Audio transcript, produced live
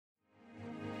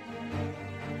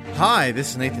Hi, this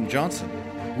is Nathan Johnson.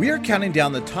 We are counting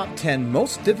down the top 10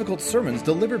 most difficult sermons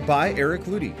delivered by Eric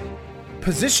Ludy.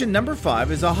 Position number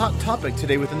 5 is a hot topic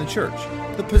today within the church,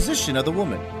 the position of the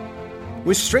woman.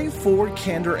 With straightforward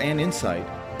candor and insight,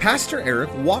 Pastor Eric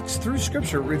walks through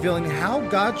Scripture revealing how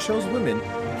God chose women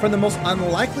from the most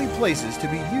unlikely places to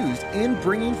be used in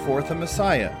bringing forth a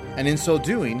Messiah, and in so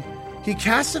doing, he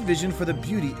casts a vision for the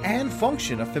beauty and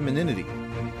function of femininity.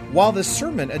 While this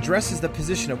sermon addresses the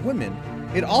position of women,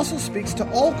 it also speaks to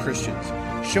all Christians,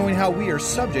 showing how we are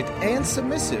subject and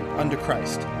submissive unto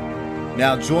Christ.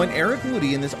 Now join Eric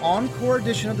Ludy in this encore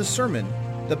edition of the sermon,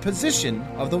 The Position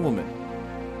of the Woman.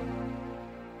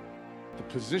 The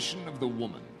position of the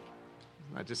woman.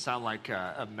 That just sounds like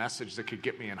a message that could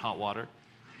get me in hot water.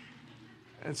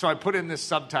 And so I put in this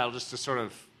subtitle just to sort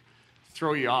of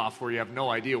throw you off where you have no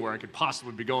idea where I could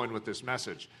possibly be going with this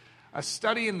message. A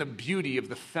study in the beauty of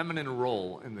the feminine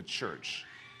role in the church.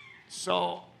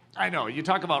 So I know, you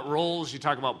talk about roles, you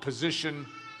talk about position,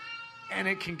 and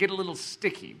it can get a little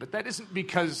sticky. But that isn't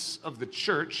because of the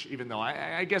church, even though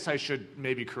I guess I should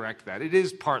maybe correct that. It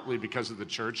is partly because of the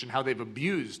church and how they've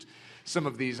abused some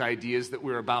of these ideas that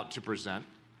we're about to present.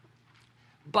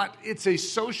 But it's a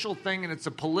social thing and it's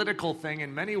a political thing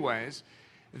in many ways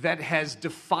that has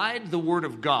defied the Word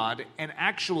of God and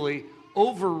actually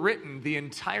overwritten the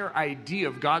entire idea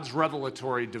of God's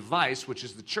revelatory device, which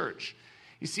is the church.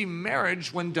 You see,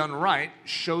 marriage, when done right,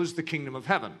 shows the kingdom of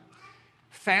heaven.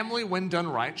 Family, when done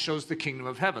right, shows the kingdom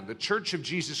of heaven. The Church of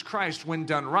Jesus Christ, when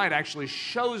done right, actually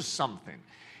shows something.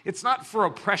 It's not for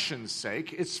oppression's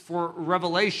sake, it's for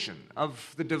revelation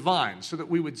of the divine, so that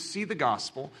we would see the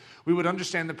gospel, we would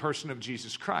understand the person of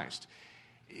Jesus Christ.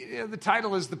 The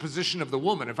title is The Position of the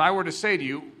Woman. If I were to say to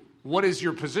you, what is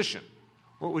your position?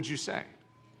 What would you say?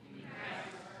 Yes.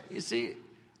 You see,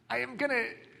 I am going to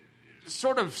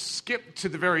sort of skip to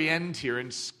the very end here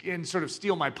and sort of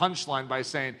steal my punchline by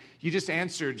saying, you just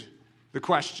answered the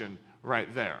question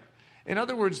right there. In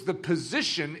other words, the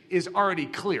position is already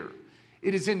clear.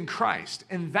 It is in Christ,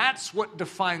 and that's what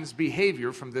defines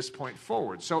behavior from this point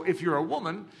forward. So if you're a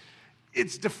woman,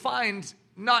 it's defined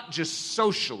not just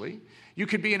socially. You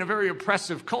could be in a very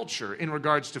oppressive culture in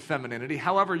regards to femininity.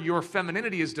 However, your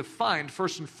femininity is defined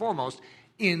first and foremost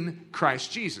in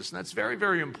Christ Jesus. And that's very,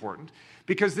 very important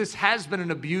because this has been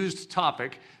an abused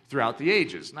topic throughout the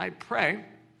ages. And I pray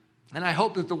and I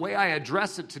hope that the way I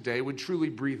address it today would truly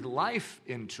breathe life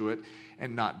into it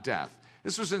and not death.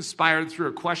 This was inspired through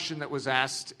a question that was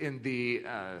asked in the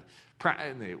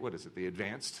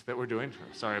advanced that we're doing.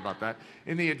 Sorry about that.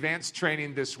 In the advanced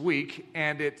training this week.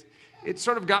 And it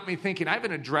sort of got me thinking, I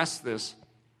haven't addressed this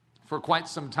for quite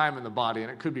some time in the body, and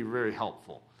it could be very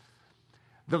helpful.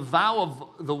 The vow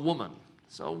of the woman.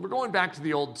 So we're going back to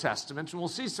the Old Testament, and we'll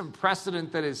see some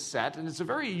precedent that is set, and it's a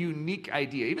very unique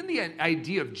idea. Even the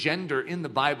idea of gender in the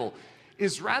Bible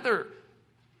is rather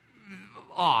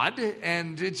odd,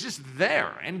 and it's just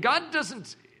there. And God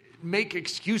doesn't make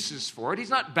excuses for it. He's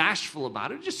not bashful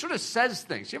about it. He just sort of says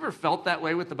things. You ever felt that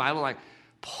way with the Bible? Like,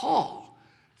 Paul,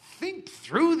 think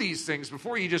through these things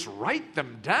before you just write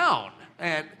them down.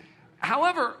 And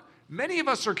however, many of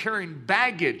us are carrying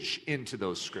baggage into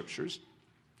those scriptures.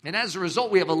 And as a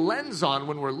result, we have a lens on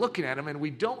when we're looking at them, and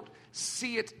we don't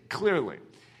see it clearly.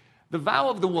 The vow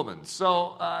of the woman.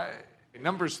 So,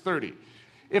 Numbers 30.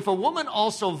 If a woman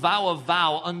also vow a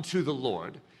vow unto the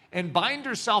Lord, and bind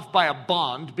herself by a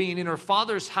bond, being in her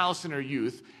father's house in her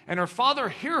youth, and her father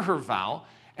hear her vow,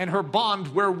 and her bond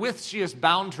wherewith she has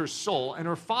bound her soul, and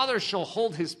her father shall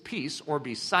hold his peace, or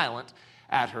be silent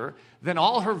at her, then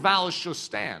all her vows shall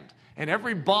stand, and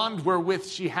every bond wherewith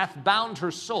she hath bound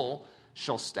her soul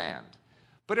shall stand.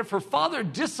 But if her father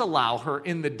disallow her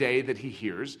in the day that he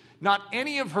hears, not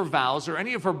any of her vows or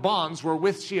any of her bonds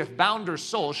wherewith she hath bound her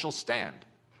soul shall stand.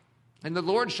 And the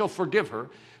Lord shall forgive her,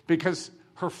 because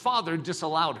her father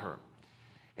disallowed her.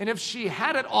 And if she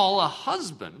had at all a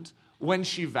husband when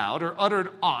she vowed, or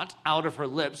uttered aught out of her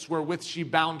lips wherewith she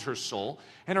bound her soul,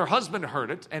 and her husband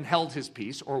heard it, and held his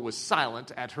peace, or was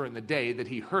silent at her in the day that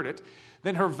he heard it,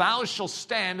 then her vows shall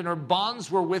stand, and her bonds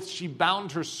wherewith she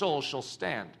bound her soul shall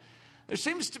stand. There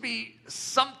seems to be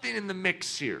something in the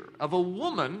mix here of a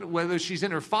woman, whether she's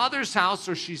in her father's house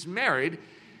or she's married,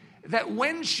 that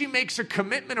when she makes a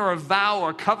commitment or a vow or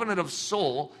a covenant of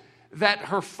soul, that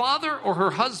her father or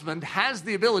her husband has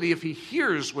the ability, if he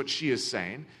hears what she is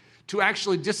saying, to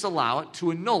actually disallow it, to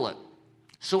annul it,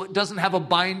 so it doesn't have a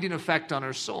binding effect on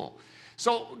her soul.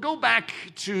 So go back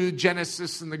to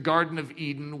Genesis in the Garden of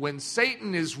Eden when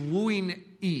Satan is wooing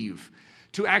Eve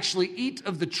to actually eat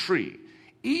of the tree.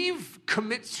 Eve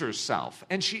commits herself,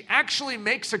 and she actually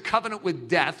makes a covenant with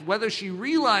death. Whether she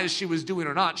realized she was doing it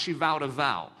or not, she vowed a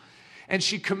vow. And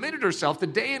she committed herself, the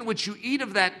day in which you eat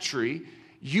of that tree,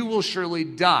 you will surely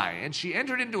die. And she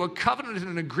entered into a covenant and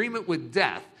an agreement with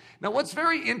death. Now, what's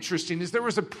very interesting is there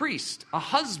was a priest, a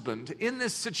husband in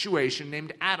this situation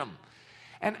named Adam.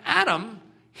 And Adam,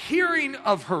 hearing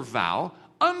of her vow,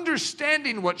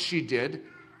 understanding what she did,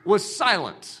 was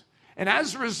silent. And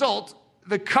as a result,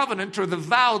 the covenant or the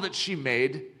vow that she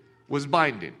made was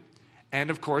binding. And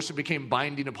of course, it became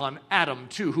binding upon Adam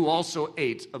too, who also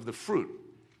ate of the fruit.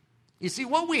 You see,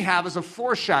 what we have is a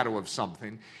foreshadow of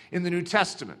something in the New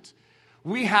Testament.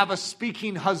 We have a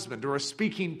speaking husband or a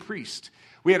speaking priest.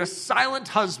 We had a silent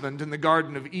husband in the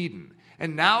Garden of Eden.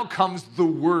 And now comes the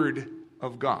Word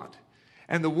of God.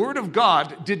 And the Word of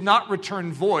God did not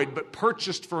return void, but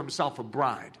purchased for himself a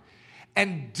bride.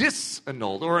 And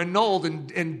annulled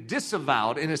and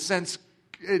disavowed, in a sense,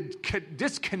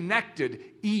 disconnected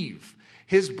Eve,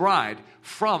 his bride,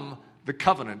 from the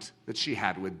covenant that she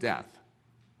had with death.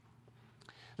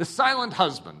 The silent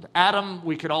husband, Adam,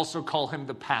 we could also call him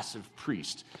the passive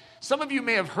priest. Some of you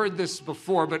may have heard this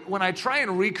before, but when I try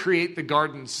and recreate the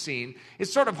garden scene,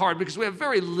 it's sort of hard because we have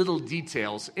very little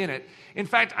details in it. In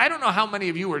fact, I don't know how many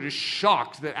of you are just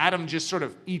shocked that Adam just sort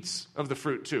of eats of the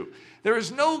fruit too. There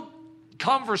is no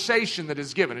conversation that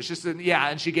is given. It's just that,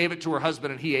 and she gave it to her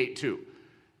husband and he ate too.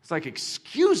 It's like,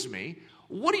 excuse me,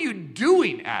 what are you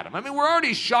doing, Adam? I mean, we're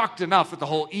already shocked enough at the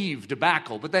whole Eve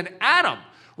debacle, but then Adam,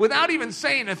 without even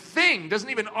saying a thing, doesn't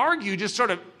even argue, just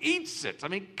sort of eats it. I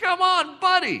mean, come on,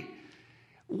 buddy.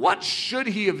 What should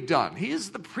he have done? He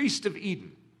is the priest of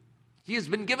Eden. He has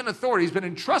been given authority. He's been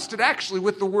entrusted actually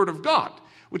with the Word of God,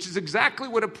 which is exactly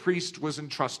what a priest was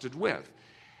entrusted with.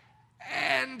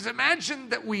 And imagine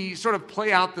that we sort of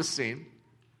play out the scene,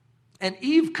 and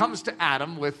Eve comes to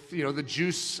Adam with, the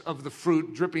juice of the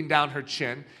fruit dripping down her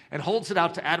chin and holds it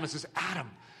out to Adam and says,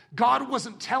 Adam, God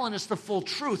wasn't telling us the full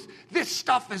truth. This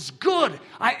stuff is good.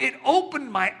 It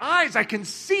opened my eyes. I can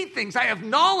see things. I have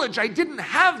knowledge I didn't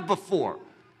have before.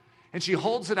 And she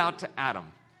holds it out to Adam.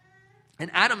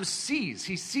 And Adam sees.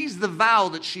 He sees the vow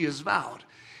that she has vowed.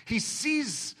 He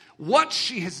sees what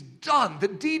she has done, the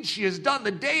deed she has done.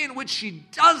 The day in which she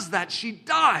does that, she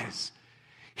dies.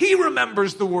 He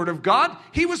remembers the Word of God.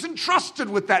 He was entrusted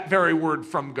with that very word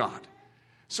from God.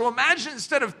 So imagine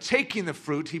instead of taking the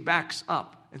fruit, he backs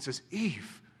up and says,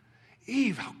 Eve,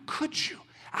 how could you?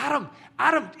 Adam,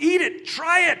 eat it,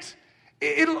 try it.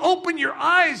 It'll open your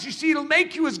eyes. You see, it'll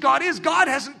make you as God is. God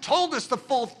hasn't told us the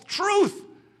full truth.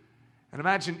 And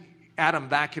imagine Adam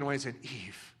backing away and saying,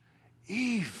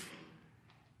 Eve.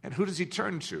 And who does he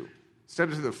turn to? Instead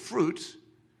of to the fruit,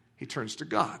 he turns to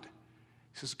God.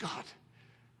 He says, God,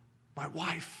 my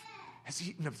wife has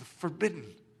eaten of the forbidden.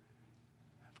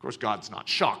 Of course, God's not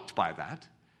shocked by that.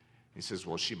 He says,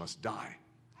 well, she must die.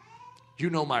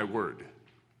 You know my word,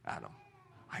 Adam.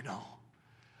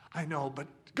 I know, but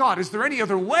God, is there any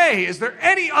other way? Is there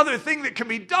any other thing that can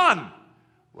be done?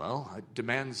 Well, it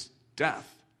demands death.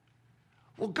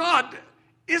 Well, God,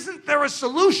 isn't there a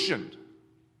solution?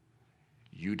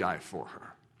 You die for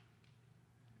her.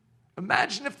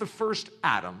 Imagine if the first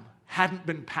Adam hadn't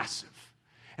been passive,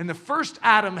 and the first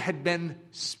Adam had been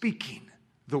speaking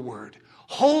the word,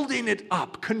 holding it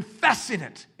up, confessing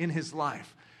it in his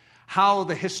life, how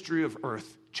the history of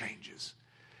earth changes.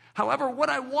 However, what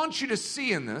I want you to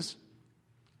see in this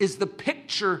is the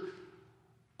picture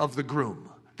of the groom,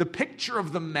 the picture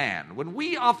of the man. When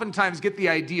we oftentimes get the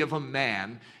idea of a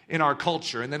man in our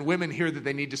culture, and then women hear that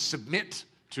they need to submit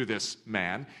to this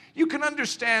man, you can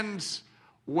understand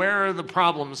where the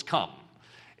problems come.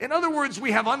 In other words,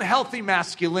 we have unhealthy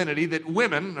masculinity that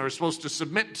women are supposed to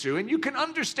submit to, and you can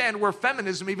understand where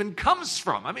feminism even comes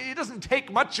from. I mean, it doesn't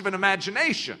take much of an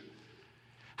imagination.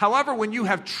 However, when you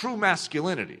have true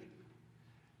masculinity,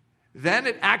 then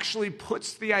it actually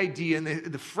puts the idea and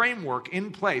the framework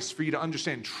in place for you to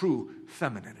understand true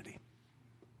femininity.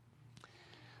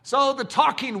 So the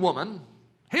talking woman,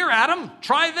 here, Adam,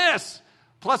 try this,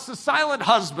 plus the silent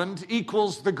husband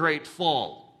equals the great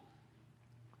fall.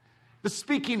 The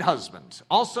speaking husband,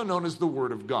 also known as the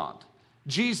Word of God.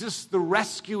 Jesus, the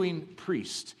rescuing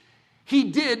priest. He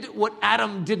did what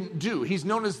Adam didn't do. He's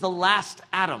known as the last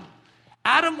Adam.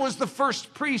 Adam was the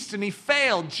first priest and he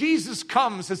failed. Jesus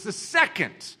comes as the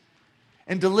second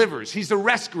and delivers. He's the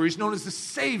rescuer. He's known as the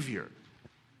Savior.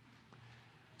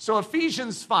 So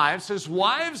Ephesians 5 says,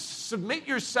 wives, submit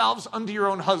yourselves unto your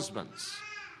own husbands.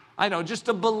 I know, just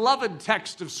a beloved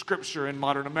text of Scripture in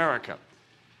modern America.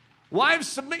 Wives,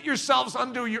 submit yourselves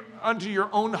unto your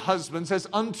own husbands as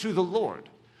unto the Lord.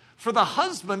 For the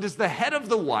husband is the head of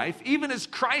the wife, even as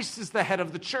Christ is the head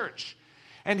of the church.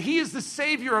 And he is the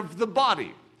Savior of the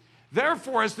body.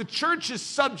 Therefore, as the church is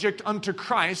subject unto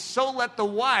Christ, so let the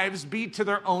wives be to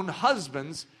their own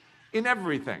husbands in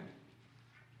everything.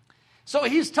 So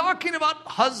he's talking about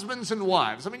husbands and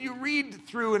wives. I mean, you read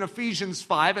through in Ephesians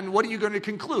 5, and what are you going to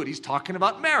conclude? He's talking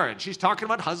about marriage. He's talking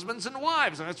about husbands and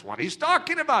wives, and that's what he's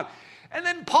talking about. And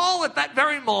then Paul, at that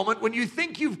very moment, when you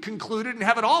think you've concluded and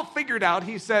have it all figured out,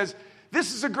 he says,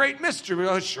 this is a great mystery. We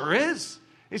go, it sure is.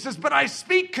 He says, but I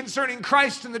speak concerning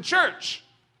Christ and the church.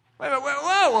 Wait,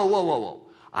 whoa.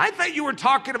 I thought you were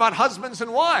talking about husbands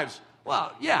and wives.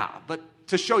 Well, yeah, but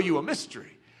to show you a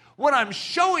mystery. What I'm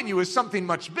showing you is something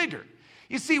much bigger.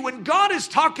 You see, when God is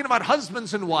talking about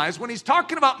husbands and wives, when he's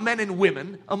talking about men and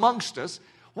women amongst us,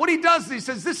 what he does is he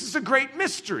says, this is a great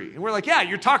mystery. And we're like, yeah,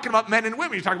 you're talking about men and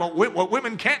women. You're talking about what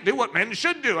women can't do, what men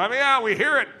should do. I mean, yeah, we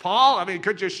hear it, Paul. I mean,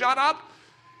 could you shut up?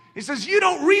 He says, you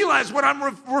don't realize what I'm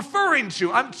referring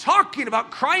to. I'm talking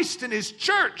about Christ and his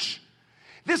church.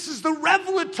 This is the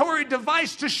revelatory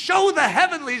device to show the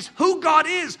heavenlies who God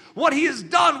is, what he has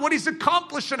done, what he's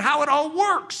accomplished, and how it all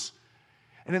works.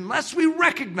 And unless we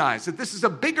recognize that this is a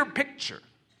bigger picture,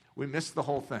 we miss the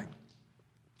whole thing.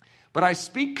 But I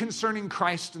speak concerning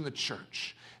Christ and the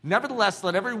church. Nevertheless,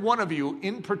 let every one of you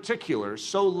in particular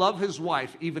so love his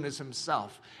wife even as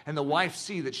himself, and the wife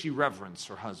see that she reverence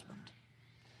her husband.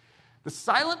 The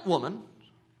silent woman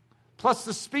plus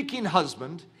the speaking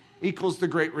husband equals the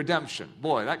great redemption.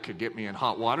 Boy, that could get me in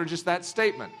hot water, just that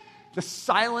statement. The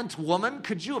silent woman,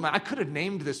 could you imagine? I could have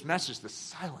named this message, The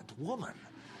Silent Woman.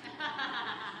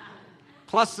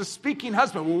 Plus the speaking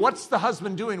husband. Well, what's the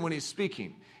husband doing when he's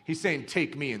speaking? He's saying,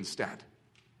 take me instead.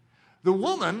 The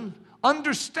woman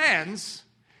understands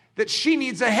that she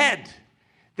needs a head,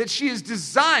 that she is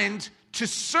designed to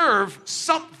serve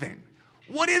something.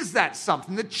 What is that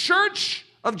something? The church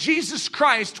of Jesus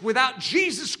Christ, without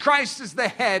Jesus Christ as the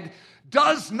head,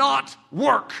 does not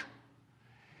work.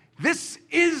 This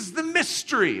is the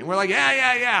mystery. And we're like,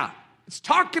 yeah. It's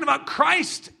talking about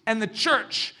Christ and the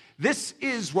church. This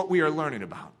is what we are learning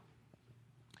about.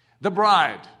 The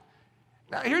bride.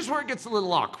 Now, here's where it gets a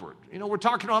little awkward. You know, we're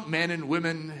talking about men and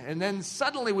women, and then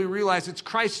suddenly we realize it's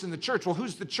Christ and the church. Well,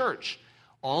 who's the church?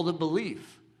 All that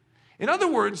believe. In other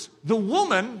words, the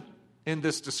woman in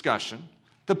this discussion,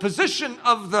 the position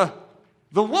of the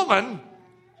woman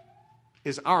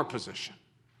is our position.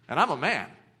 And I'm a man.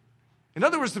 In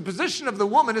other words, the position of the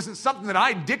woman isn't something that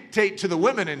I dictate to the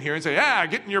women in here and say, yeah,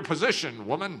 get in your position,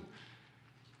 woman.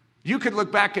 You could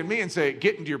look back at me and say,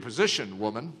 get into your position,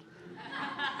 woman.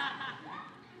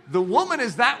 The woman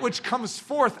is that which comes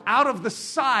forth out of the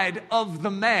side of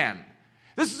the man.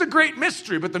 This is a great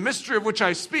mystery, but the mystery of which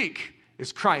I speak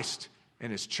is Christ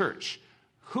and his church.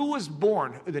 Who was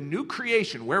born, the new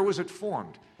creation, where was it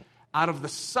formed? Out of the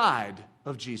side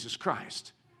of Jesus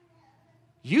Christ.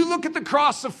 You look at the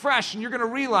cross afresh and you're going to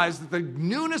realize that the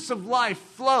newness of life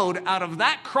flowed out of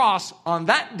that cross on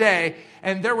that day,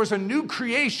 and there was a new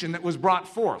creation that was brought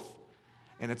forth.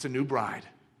 And it's a new bride.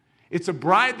 It's a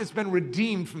bride that's been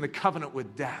redeemed from the covenant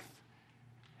with death.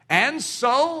 And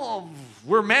so,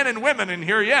 we're men and women in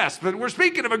here, yes, but we're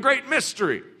speaking of a great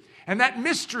mystery. And that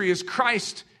mystery is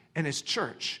Christ and his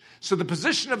church. So the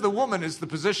position of the woman is the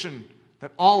position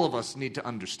that all of us need to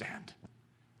understand.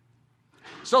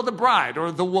 So the bride,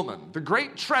 or the woman, the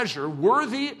great treasure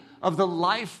worthy of the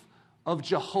life of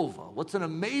Jehovah. What's an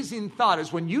amazing thought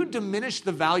is when you diminish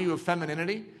the value of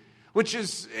femininity, which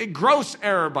is a gross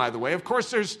error, by the way. Of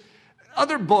course, there's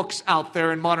other books out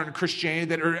there in modern Christianity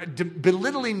that are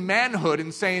belittling manhood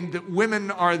and saying that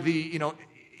women are the,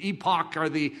 epoch, are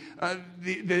the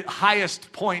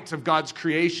highest point of God's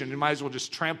creation and might as well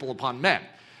just trample upon men.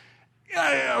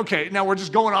 Okay, now we're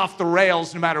just going off the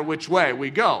rails no matter which way we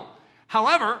go.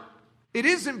 However, it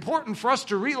is important for us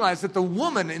to realize that the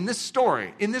woman in this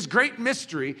story, in this great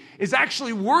mystery, is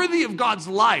actually worthy of God's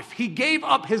life. He gave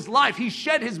up his life. He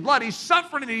shed his blood. He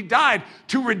suffered and he died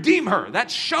to redeem her.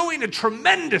 That's showing a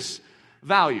tremendous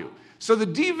value. So the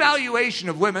devaluation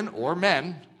of women or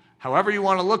men, however you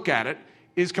want to look at it,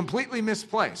 is completely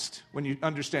misplaced when you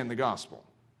understand the gospel.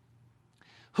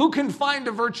 Who can find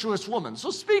a virtuous woman? So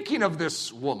speaking of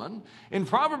this woman, in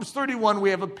Proverbs 31, we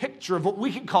have a picture of what we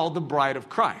could call the bride of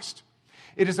Christ.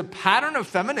 It is a pattern of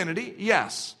femininity,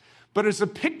 yes, but it's a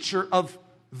picture of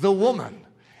the woman.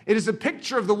 It is a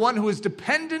picture of the one who is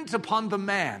dependent upon the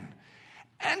man.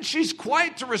 And she's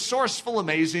quite a resourceful,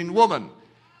 amazing woman.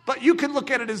 But you can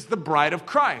look at it as the bride of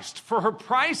Christ, for her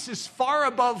price is far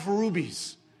above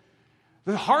rubies.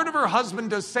 The heart of her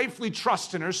husband does safely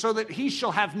trust in her, so that he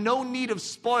shall have no need of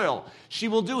spoil. She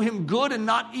will do him good and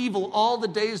not evil all the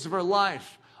days of her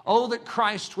life. Oh, that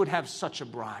Christ would have such a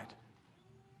bride.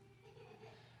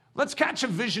 Let's catch a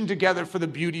vision together for the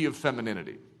beauty of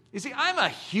femininity. You see, I'm a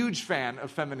huge fan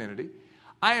of femininity.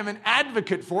 I am an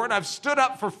advocate for it. I've stood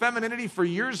up for femininity for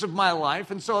years of my life.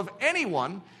 And so if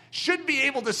anyone should be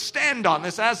able to stand on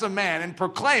this as a man and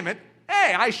proclaim it,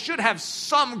 hey, I should have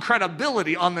some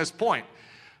credibility on this point.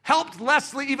 Helped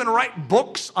Leslie even write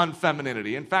books on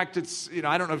femininity. In fact,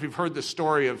 I don't know if you've heard the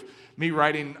story of me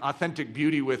writing Authentic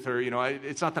Beauty with her.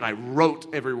 It's not that I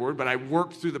wrote every word, but I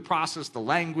worked through the process, the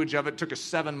language of it. It took us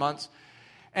 7 months.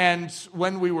 And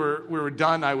when we were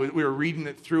done, we were reading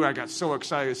it through. I got so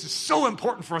excited. This is so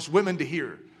important for us women to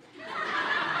hear.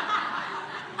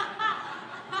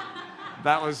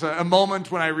 That was a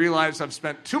moment when I realized I've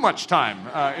spent too much time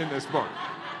in this book.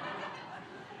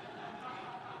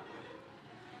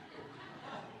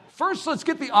 First, let's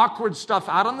get the awkward stuff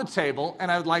out on the table,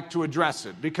 and I would like to address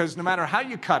it, because no matter how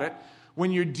you cut it,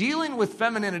 when you're dealing with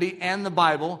femininity and the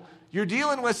Bible, you're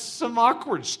dealing with some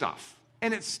awkward stuff.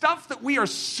 And it's stuff that we are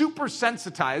super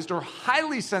sensitized or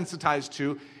highly sensitized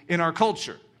to in our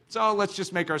culture. So let's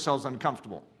just make ourselves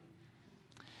uncomfortable.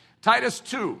 Titus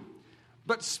 2.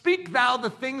 But speak thou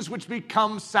the things which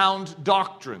become sound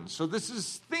doctrine. So this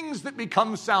is things that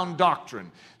become sound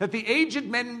doctrine. That the aged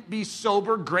men be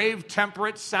sober, grave,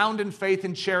 temperate, sound in faith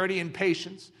and charity and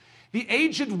patience. The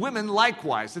aged women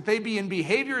likewise, that they be in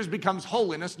behavior as becomes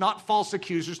holiness, not false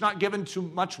accusers, not given to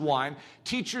much wine,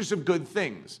 teachers of good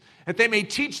things. That they may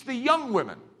teach the young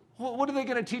women. Well, what are they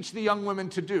going to teach the young women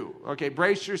to do? Okay,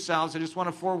 brace yourselves. I just want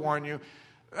to forewarn you.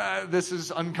 This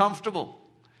is uncomfortable.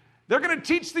 They're going to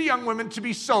teach the young women to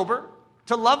be sober,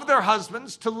 to love their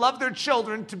husbands, to love their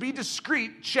children, to be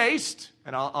discreet, chaste,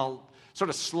 and I'll sort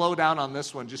of slow down on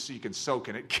this one just so you can soak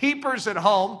in it. Keepers at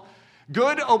home,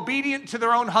 good, obedient to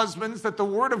their own husbands, that the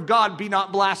word of God be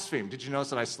not blasphemed. Did you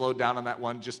notice that I slowed down on that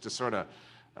one just to sort of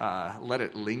let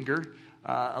it linger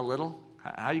a little?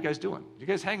 How you guys doing? You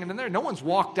guys hanging in there? No one's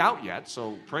walked out yet,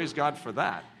 so praise God for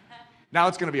that. Now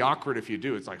it's going to be awkward if you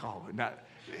do. It's like, oh, not...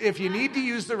 If you need to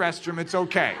use the restroom, it's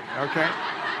okay?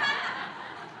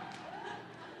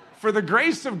 For the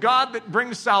grace of God that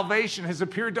brings salvation has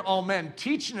appeared to all men,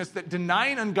 teaching us that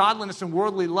denying ungodliness and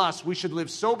worldly lust, we should live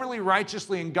soberly,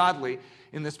 righteously, and godly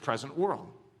in this present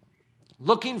world.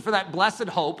 Looking for that blessed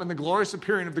hope and the glorious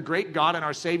appearing of the great God and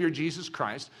our Savior Jesus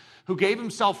Christ, who gave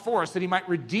himself for us that he might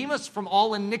redeem us from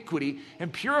all iniquity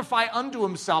and purify unto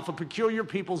himself a peculiar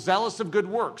people zealous of good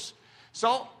works.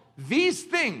 So, these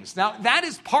things, now that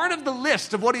is part of the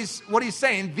list of what he's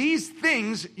saying. These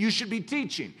things you should be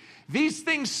teaching. These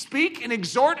things speak and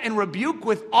exhort and rebuke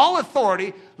with all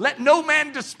authority. Let no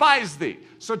man despise thee.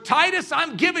 So Titus,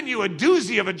 I'm giving you a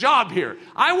doozy of a job here.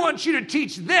 I want you to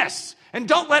teach this. And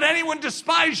don't let anyone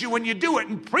despise you when you do it.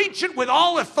 And preach it with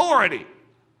all authority.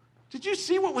 Did you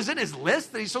see what was in his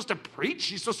list that he's supposed to preach?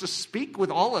 He's supposed to speak with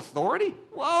all authority?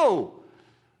 Whoa.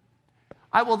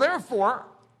 I will therefore,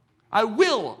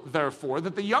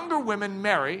 that the younger women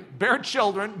marry, bear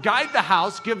children, guide the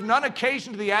house, give none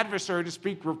occasion to the adversary to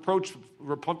speak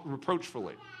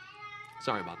reproachfully.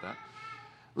 Sorry about that.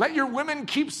 Let your women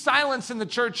keep silence in the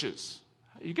churches.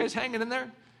 Are you guys hanging in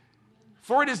there?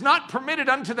 For it is not permitted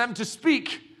unto them to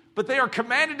speak, but they are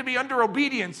commanded to be under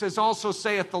obedience, as also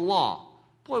saith the law.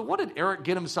 Boy, what did Eric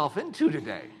get himself into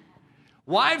today?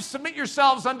 Wives, submit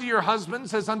yourselves unto your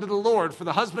husbands as unto the Lord, for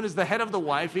the husband is the head of the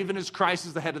wife, even as Christ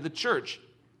is the head of the church,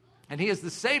 and he is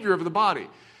the Savior of the body.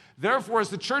 Therefore, as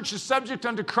the church is subject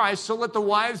unto Christ, so let the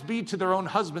wives be to their own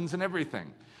husbands in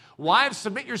everything. Wives,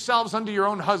 submit yourselves unto your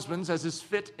own husbands, as is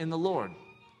fit in the Lord.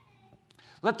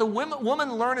 Let the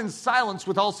woman learn in silence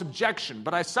with all subjection,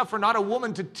 but I suffer not a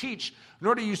woman to teach,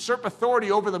 nor to usurp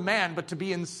authority over the man, but to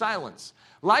be in silence.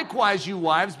 Likewise, you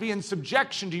wives, be in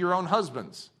subjection to your own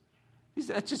husbands.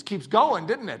 That just keeps going,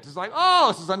 didn't it? It's like,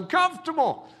 oh, this is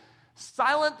uncomfortable.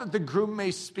 Silent that the groom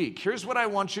may speak. Here's what I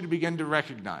want you to begin to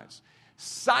recognize.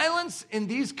 Silence in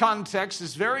these contexts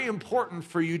is very important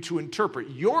for you to interpret.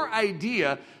 Your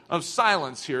idea of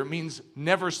silence here means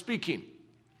never speaking.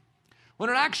 When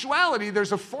in actuality,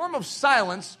 there's a form of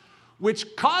silence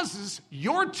which causes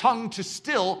your tongue to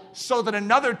still so that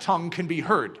another tongue can be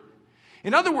heard.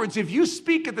 In other words, if you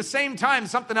speak at the same time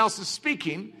something else is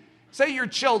speaking, say your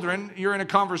children, you're in a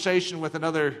conversation with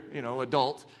another,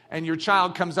 adult, and your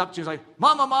child comes up to you and is like,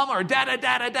 mama, mama, or dada,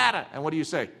 dada, dada. And what do you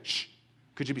say? Shh,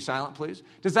 could you be silent, please?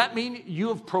 Does that mean you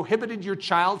have prohibited your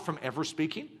child from ever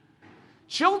speaking?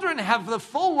 Children have the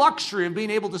full luxury of being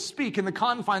able to speak in the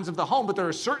confines of the home, but there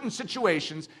are certain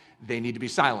situations they need to be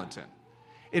silent in.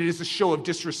 it is a show of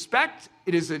disrespect,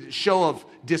 it is a show of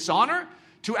dishonor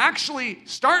to actually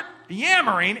start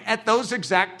yammering at those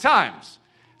exact times.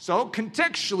 So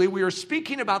contextually, we are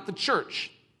speaking about the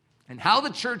church and how the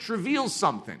church reveals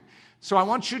something. So I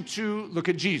want you to look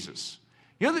at Jesus.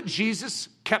 You know that Jesus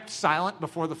kept silent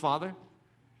before the Father?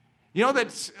 You know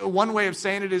that one way of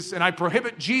saying it is, and I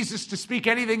prohibit Jesus to speak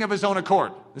anything of his own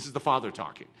accord. This is the Father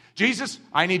talking. Jesus,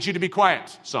 I need you to be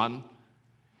quiet, son.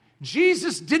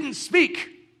 Jesus didn't speak.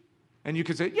 And you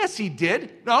could say, yes, he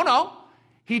did. No.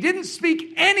 He didn't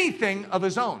speak anything of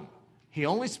his own. He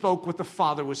only spoke what the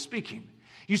Father was speaking.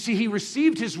 You see, he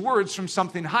received his words from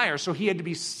something higher, so he had to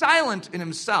be silent in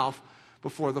himself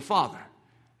before the Father.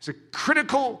 It's a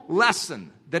critical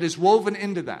lesson that is woven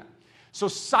into that. So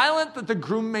silent that the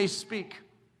groom may speak.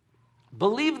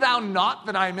 Believe thou not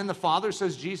that I am in the Father,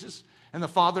 says Jesus, and the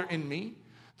Father in me.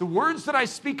 The words that I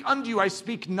speak unto you, I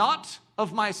speak not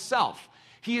of myself.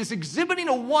 He is exhibiting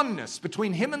a oneness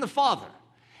between him and the Father.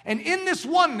 And in this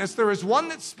oneness, there is one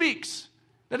that speaks.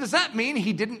 Now, does that mean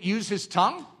he didn't use his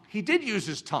tongue? He did use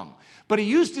his tongue, but he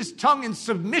used his tongue in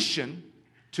submission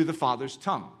to the Father's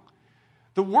tongue.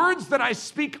 The words that I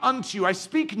speak unto you, I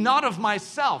speak not of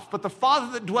myself, but the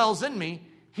Father that dwells in me,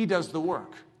 he does the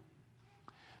work.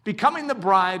 Becoming the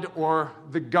bride or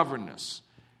the governess.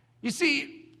 You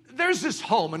see, there's this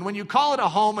home, and when you call it a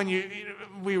home, and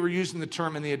we were using the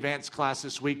term in the advanced class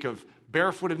this week of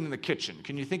barefooted in the kitchen.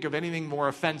 Can you think of anything more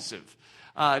offensive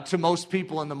to most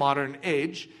people in the modern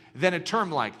age than a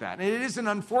term like that? And it is an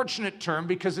unfortunate term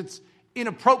because it's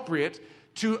inappropriate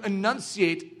to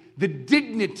enunciate the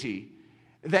dignity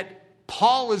that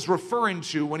Paul is referring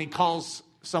to when he calls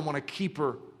someone a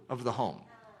keeper of the home.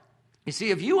 You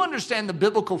see, if you understand the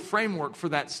biblical framework for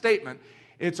that statement,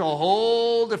 it's a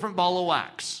whole different ball of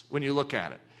wax when you look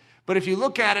at it. But if you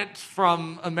look at it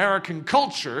from American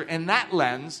culture in that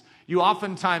lens, you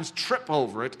oftentimes trip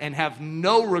over it and have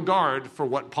no regard for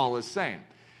what Paul is saying.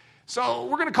 So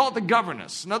we're going to call it the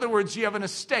governess. In other words, you have an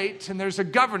estate, and there's a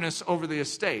governess over the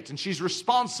estate, and she's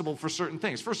responsible for certain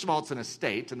things. First of all, it's an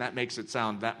estate, and that makes it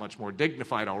sound that much more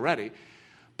dignified already.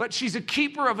 But she's a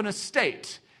keeper of an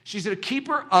estate. She's a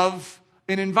keeper of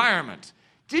an environment.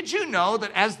 Did you know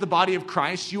that as the body of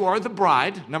Christ, you are the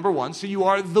bride, number one, so you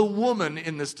are the woman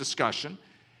in this discussion.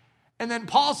 And then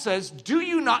Paul says, do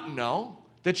you not know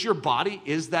that your body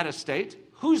is that estate?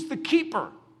 Who's the keeper?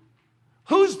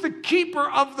 Who's the keeper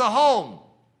of the home?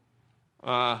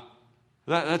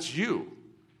 That's you.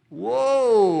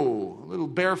 Whoa, a little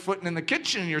barefooting in the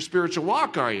kitchen in your spiritual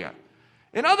walk, are you?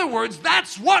 In other words,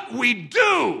 that's what we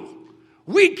do.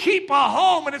 We keep a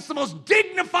home, and it's the most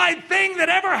dignified thing that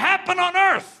ever happened on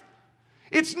earth.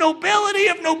 It's nobility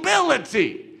of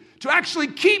nobility. To actually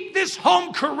keep this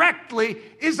home correctly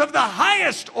is of the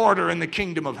highest order in the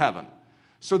kingdom of heaven.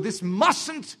 So this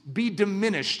mustn't be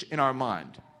diminished in our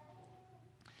mind.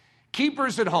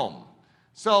 Keepers at home.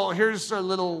 So here's a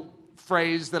little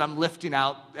phrase that I'm lifting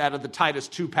out of the Titus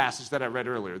 2 passage that I read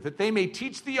earlier. That they may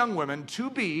teach the young women to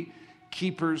be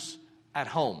keepers at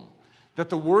home. That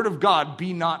the word of God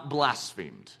be not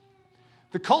blasphemed.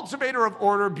 The cultivator of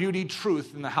order, beauty,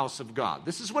 truth in the house of God.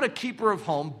 This is what a keeper of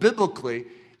home biblically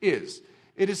is.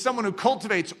 It is someone who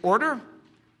cultivates order,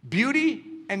 beauty,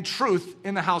 and truth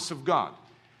in the house of God.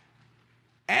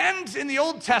 And in the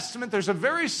Old Testament, there's a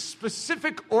very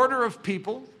specific order of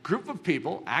people, group of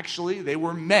people, actually they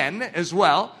were men as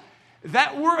well,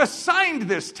 that were assigned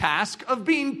this task of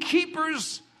being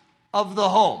keepers of the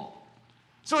home.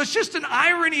 So it's just an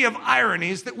irony of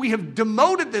ironies that we have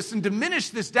demoted this and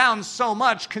diminished this down so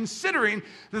much, considering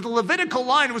that the Levitical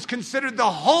line was considered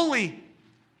the holy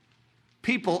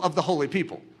people of the holy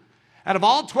people. Out of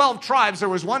all 12 tribes, there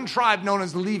was one tribe known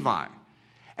as Levi.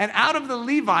 And out of the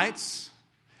Levites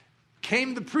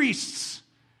came the priests.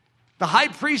 The high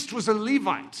priest was a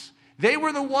Levite. They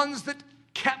were the ones that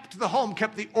kept the home,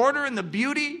 kept the order and the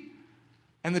beauty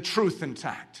and the truth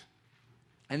intact.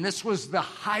 And this was the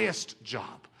highest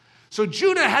job. So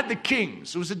Judah had the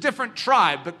kings. It was a different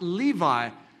tribe, but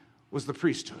Levi was the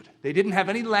priesthood. They didn't have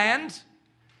any land.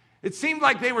 It seemed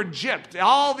like they were gypped.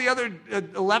 All the other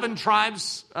 11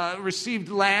 tribes received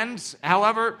lands.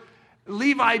 However,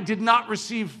 Levi did not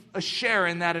receive a share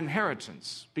in that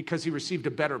inheritance because he received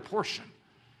a better portion.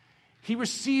 He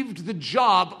received the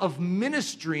job of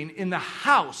ministering in the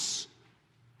house.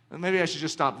 And maybe I should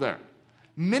just stop there.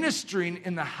 Ministering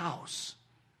in the house.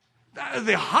 That is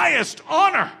the highest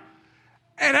honor.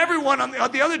 And everyone on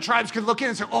the other tribes could look in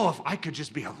and say, oh, if I could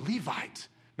just be a Levite.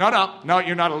 No,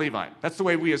 you're not a Levite. That's the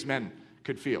way we as men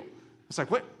could feel. It's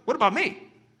like, what about me?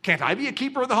 Can't I be a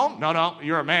keeper of the home? No,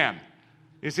 you're a man.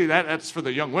 You see, that's for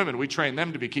the young women. We train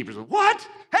them to be keepers. What?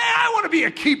 Hey, I want to be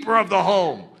a keeper of the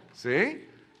home. See?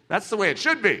 That's the way it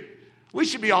should be. We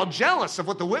should be all jealous of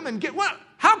what the women get. Well,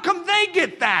 how come they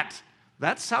get that?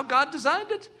 That's how God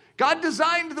designed it. God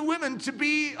designed the women to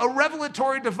be a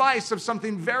revelatory device of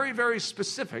something very, very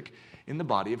specific in the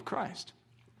body of Christ.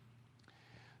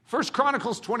 1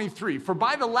 Chronicles 23, for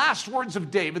by the last words of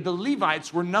David, the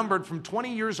Levites were numbered from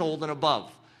 20 years old and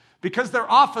above, because their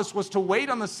office was to wait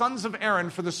on the sons of Aaron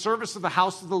for the service of the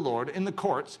house of the Lord in the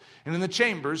courts and in the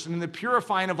chambers and in the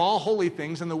purifying of all holy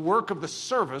things and the work of the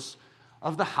service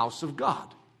of the house of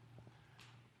God.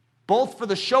 Both for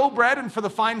the showbread and for the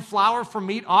fine flour for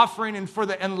meat offering and for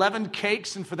the unleavened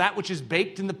cakes and for that which is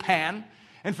baked in the pan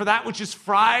and for that which is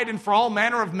fried and for all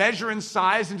manner of measure and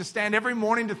size and to stand every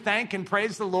morning to thank and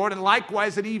praise the Lord and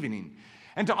likewise at evening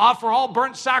and to offer all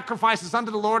burnt sacrifices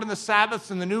unto the Lord in the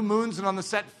Sabbaths and the new moons and on the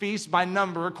set feasts by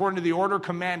number according to the order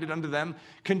commanded unto them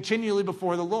continually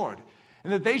before the Lord.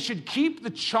 And that they should keep the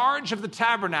charge of the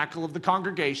tabernacle of the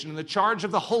congregation and the charge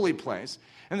of the holy place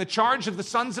and the charge of the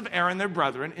sons of Aaron, their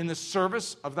brethren, in the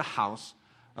service of the house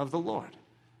of the Lord.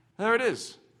 There it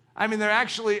is. I mean, they're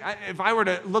actually, if I were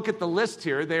to look at the list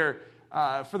here, they're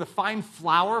for the fine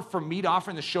flour, for meat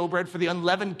offering, the showbread, for the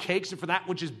unleavened cakes, and for that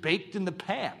which is baked in the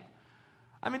pan.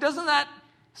 I mean, doesn't that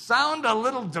sound a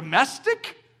little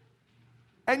domestic?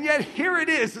 And yet here it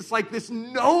is. It's like this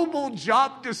noble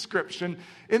job description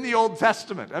in the Old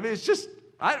Testament. I mean, it's just,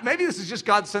 maybe this is just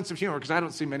God's sense of humor because I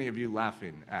don't see many of you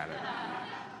laughing at it.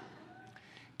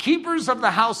 Keepers of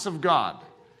the house of God.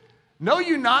 Know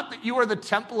you not that you are the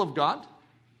temple of God?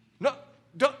 No,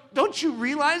 don't you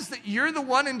realize that you're the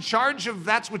one in charge of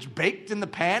that's what's baked in the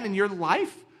pan in your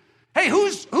life? Hey,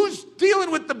 who's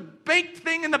dealing with the baked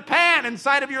thing in the pan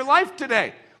inside of your life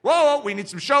today? Whoa, we need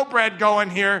some showbread going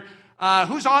here.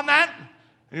 Who's on that?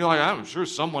 And you're like, I'm sure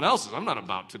someone else is. I'm not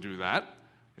about to do that.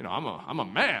 You know, I'm a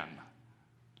man.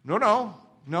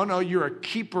 No, you're a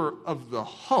keeper of the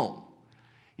home.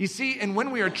 You see, and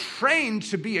when we are trained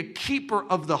to be a keeper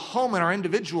of the home in our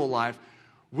individual life,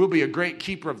 we'll be a great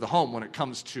keeper of the home when it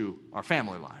comes to our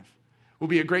family life. We'll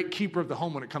be a great keeper of the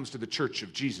home when it comes to the church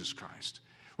of Jesus Christ.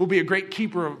 We'll be a great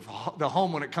keeper of the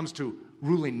home when it comes to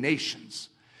ruling nations.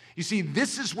 You see,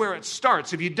 this is where it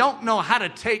starts. If you don't know how to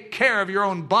take care of your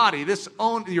own body,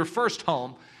 your first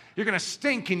home, you're going to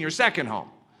stink in your second home.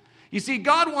 You see,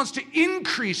 God wants to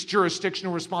increase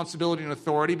jurisdictional responsibility and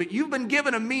authority, but you've been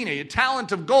given a mina, a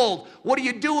talent of gold. What are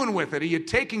you doing with it? Are you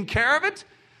taking care of it?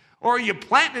 Or are you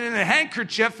planting it in a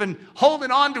handkerchief and holding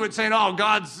on to it saying, oh,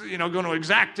 God's going to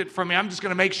exact it from me. I'm just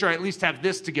going to make sure I at least have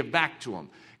this to give back to him.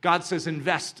 God says,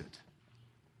 invest it.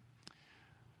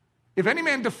 If any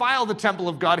man defile the temple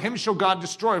of God, him shall God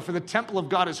destroy, for the temple of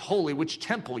God is holy, which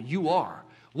temple you are.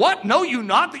 What? Know you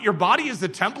not that your body is the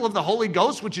temple of the Holy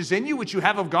Ghost, which is in you, which you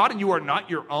have of God, and you are not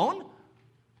your own?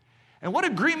 And what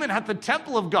agreement hath the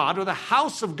temple of God or the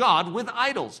house of God with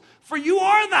idols? For you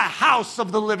are the house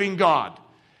of the living God.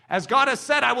 As God has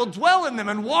said, I will dwell in them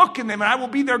and walk in them, and I will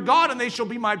be their God, and they shall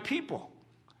be my people.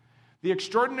 The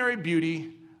extraordinary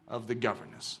beauty of the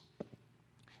governess.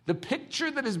 The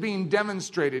picture that is being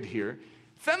demonstrated here,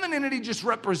 femininity just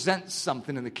represents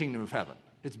something in the kingdom of heaven.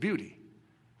 It's beauty.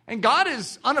 And God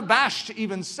is unabashed to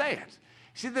even say it.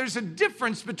 See, there's a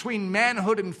difference between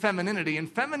manhood and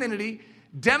femininity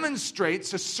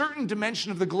demonstrates a certain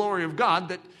dimension of the glory of God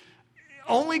that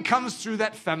only comes through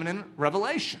that feminine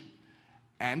revelation.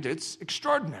 And it's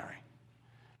extraordinary.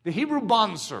 The Hebrew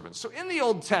bondservant. So in the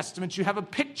Old Testament, you have a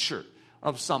picture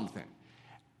of something.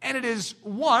 And it is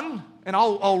one, and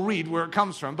I'll read where it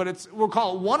comes from, but we'll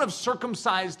call it one of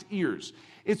circumcised ears.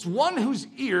 It's one whose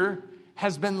ear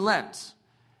has been lent.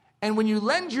 And when you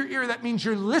lend your ear, that means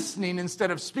you're listening instead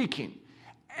of speaking.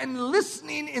 And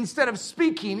listening instead of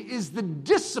speaking is the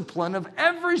discipline of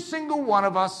every single one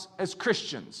of us as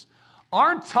Christians.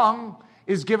 Our tongue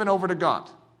is given over to God.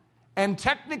 And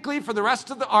technically, for the rest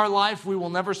of our life, we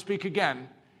will never speak again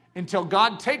until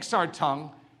God takes our tongue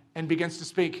and begins to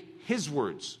speak his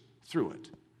words through it.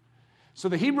 So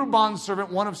the Hebrew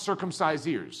bondservant, one of circumcised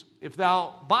ears. If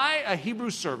thou buy a Hebrew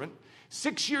servant,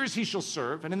 6 years he shall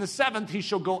serve, and in the 7th he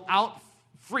shall go out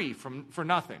free for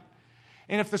nothing.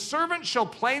 And if the servant shall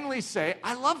plainly say,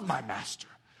 I love my master,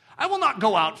 I will not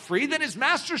go out free, then his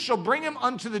master shall bring him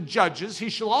unto the judges. He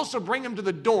shall also bring him to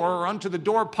the door or unto the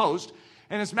doorpost,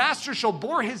 and his master shall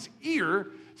bore his ear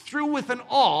through with an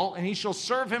awl, and he shall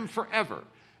serve him forever.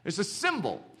 There's a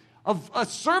symbol of a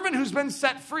servant who's been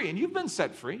set free. And you've been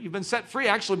set free. You've been set free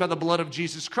actually by the blood of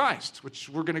Jesus Christ, which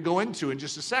we're going to go into in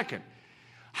just a second.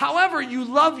 However, you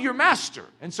love your master.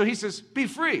 And so he says, be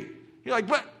free. You're like,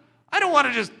 but I don't want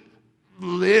to just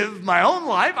live my own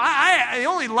life. The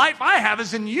only life I have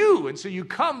is in you. And so you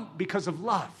come because of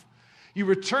love. You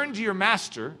return to your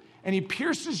master, and he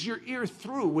pierces your ear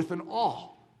through with an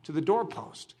awl to the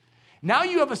doorpost. Now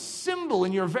you have a symbol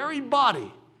in your very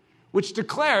body which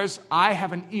declares, I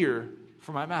have an ear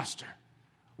for my master.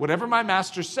 Whatever my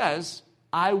master says,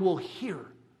 I will hear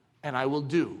and I will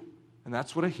do. And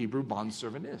that's what a Hebrew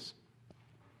bondservant is.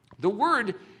 The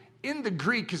word in the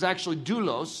Greek is actually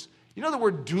doulos. You know the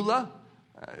word doula,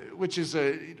 which is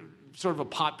a sort of a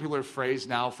popular phrase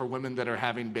now for women that are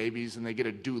having babies and they get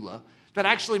a doula. That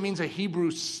actually means a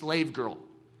Hebrew slave girl.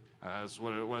 That's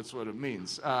what it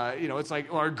means. It's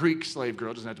like, or a Greek slave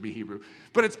girl. It doesn't have to be Hebrew.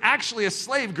 But it's actually a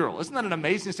slave girl. Isn't that an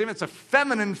amazing statement? It's a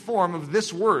feminine form of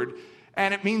this word,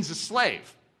 and it means a slave.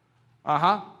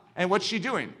 And what's she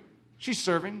doing? She's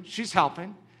serving. She's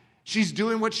helping. She's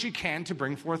doing what she can to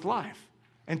bring forth life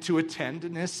and to attend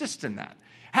and assist in that.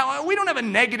 We don't have a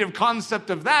negative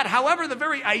concept of that. However, the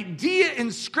very idea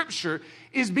in Scripture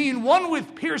is being one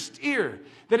with pierced ear,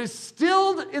 that is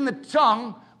stilled in the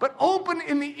tongue, but open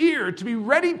in the ear to be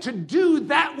ready to do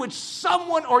that which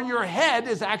someone or your head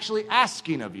is actually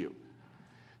asking of you.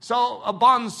 So a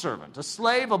bondservant, a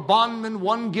slave, a bondman,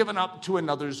 one given up to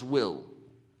another's will.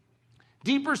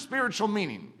 Deeper spiritual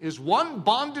meaning is one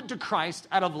bonded to Christ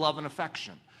out of love and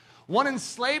affection. One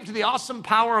enslaved to the awesome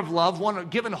power of love, one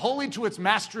given wholly to its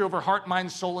mastery over heart,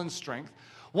 mind, soul, and strength.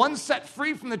 One set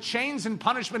free from the chains and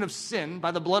punishment of sin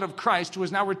by the blood of Christ, who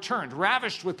is now returned,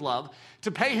 ravished with love,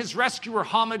 to pay his rescuer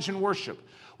homage and worship.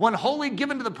 One wholly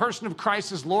given to the person of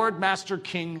Christ as Lord, Master,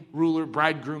 King, Ruler,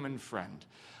 Bridegroom, and Friend.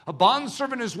 A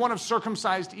bondservant is one of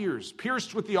circumcised ears,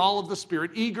 pierced with the awl of the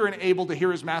Spirit, eager and able to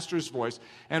hear his master's voice,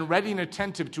 and ready and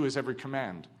attentive to his every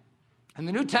command. In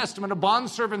the New Testament, a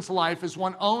bondservant's life is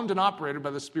one owned and operated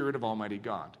by the Spirit of Almighty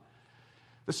God.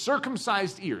 The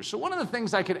circumcised ear. So one of the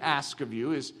things I could ask of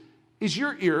you is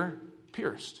your ear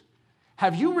pierced?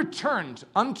 Have you returned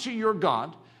unto your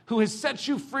God, who has set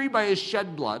you free by his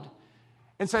shed blood,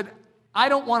 and said, I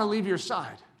don't want to leave your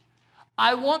side.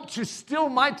 I want to still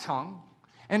my tongue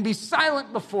and be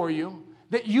silent before you,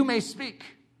 that you may speak.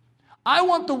 I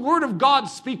want the word of God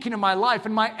speaking in my life,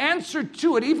 and my answer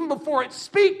to it, even before it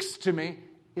speaks to me,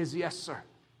 is yes, sir.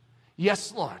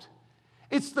 Yes, Lord.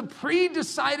 It's the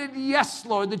pre-decided yes,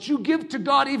 Lord, that you give to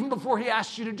God even before he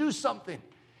asks you to do something.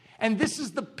 And this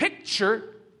is the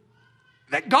picture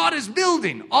that God is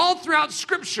building all throughout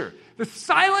Scripture. The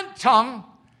silent tongue,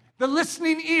 the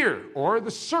listening ear, or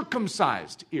the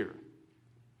circumcised ear.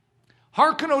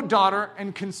 Hearken, O daughter,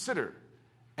 and consider,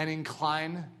 and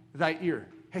incline thy ear.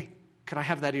 Hey, could I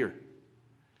have that ear?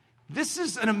 This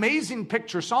is an amazing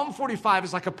picture. Psalm 45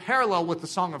 is like a parallel with the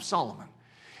Song of Solomon.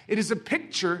 It is a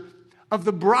picture of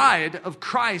the bride of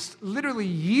Christ literally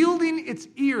yielding its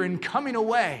ear and coming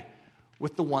away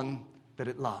with the one that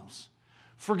it loves.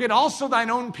 Forget also thine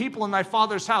own people in thy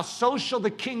father's house. So shall the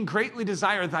king greatly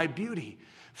desire thy beauty.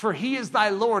 For he is thy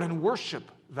Lord, and worship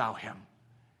thou him.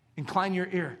 Incline your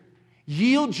ear.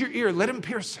 Yield your ear. Let him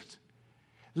pierce it.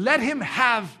 Let him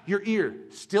have your ear.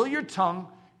 Still your tongue.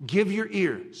 Give your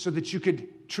ear so that you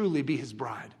could truly be his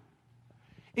bride.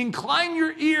 Incline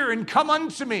your ear and come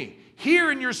unto me.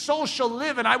 Hear, and your soul shall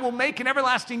live, and I will make an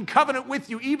everlasting covenant with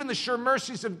you, even the sure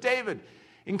mercies of David.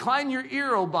 Incline your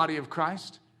ear, O body of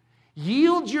Christ.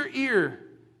 Yield your ear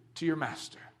to your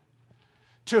master.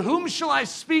 To whom shall I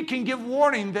speak and give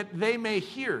warning that they may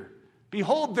hear?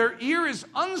 Behold, their ear is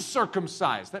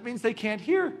uncircumcised. That means they can't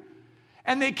hear.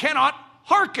 And they cannot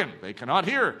hearken. They cannot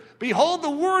hear. Behold,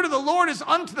 the word of the Lord is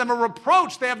unto them a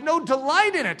reproach. They have no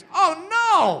delight in it. Oh,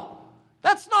 no.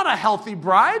 That's not a healthy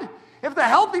bride. If the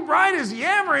healthy bride is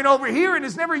yammering over here and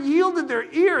has never yielded their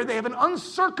ear, they have an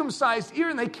uncircumcised ear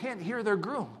and they can't hear their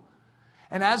groom.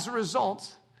 And as a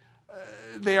result,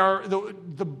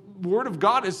 the word of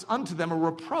God is unto them a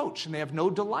reproach, and they have no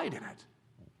delight in it.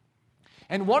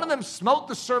 And one of them smote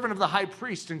the servant of the high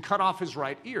priest and cut off his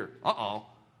right ear. Uh-oh.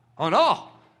 Oh, no.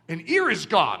 An ear is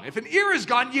gone. If an ear is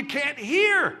gone, you can't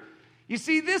hear. You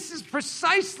see, this is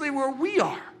precisely where we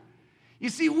are. You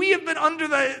see, we have been under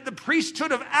the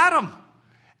priesthood of Adam,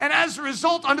 and as a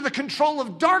result, under the control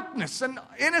of darkness. And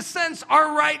in a sense,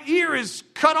 our right ear is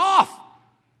cut off.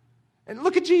 And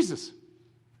look at Jesus.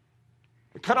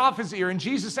 They cut off his ear, and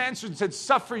Jesus answered and said,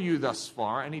 suffer you thus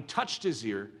far. And he touched his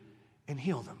ear and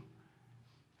healed him.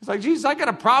 He's like, Jesus, I got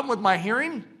a problem with my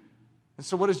hearing. And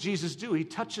so what does Jesus do? He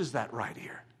touches that right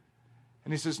ear.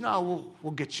 And he says, no,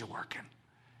 we'll get you working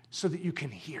so that you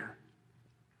can hear.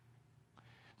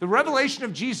 The revelation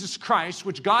of Jesus Christ,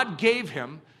 which God gave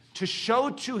him to show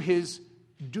to his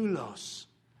doulos.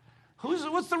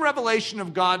 What's the revelation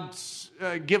of God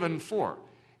given for?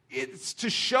 It's to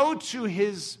show to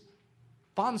his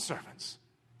bondservants,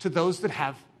 to those that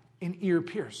have an ear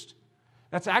pierced.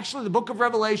 That's actually, the book of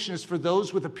Revelation is for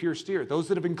those with a pierced ear, those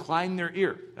that have inclined their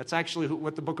ear. That's actually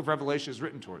what the book of Revelation is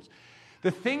written towards.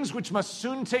 The things which must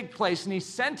soon take place, and he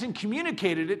sent and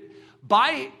communicated it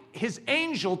by his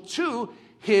angel to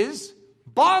his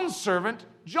bondservant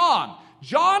John.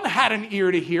 John had an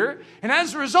ear to hear, and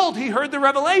as a result, he heard the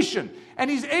revelation, and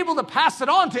he's able to pass it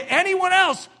on to anyone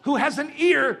else who has an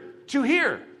ear to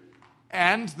hear.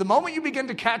 And the moment you begin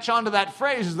to catch on to that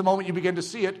phrase is the moment you begin to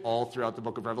see it all throughout the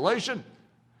book of Revelation.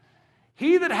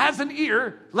 He that has an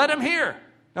ear, let him hear.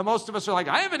 Now, most of us are like,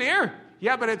 I have an ear.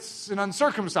 Yeah, but it's an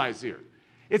uncircumcised ear.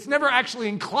 It's never actually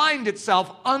inclined itself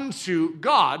unto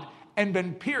God and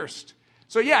been pierced.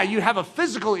 So yeah, you have a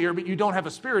physical ear, but you don't have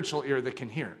a spiritual ear that can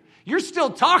hear. You're still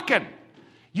talking.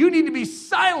 You need to be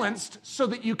silenced so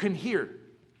that you can hear.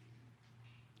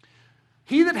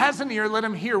 He that has an ear, let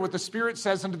him hear what the Spirit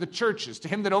says unto the churches. To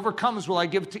him that overcomes will I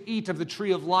give to eat of the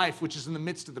tree of life, which is in the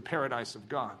midst of the paradise of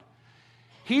God.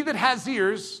 He that has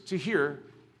ears to hear,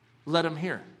 let him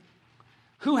hear.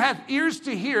 Who hath ears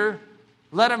to hear,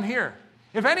 let him hear.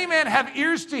 If any man have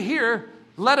ears to hear,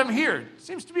 let him hear.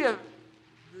 Seems to be a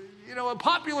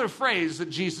popular phrase that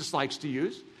Jesus likes to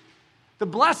use. The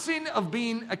blessing of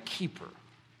being a keeper.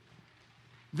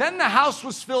 Then the house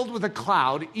was filled with a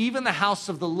cloud, even the house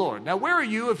of the Lord. Now, where are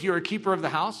you if you're a keeper of the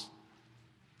house?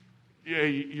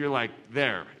 You're like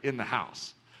there in the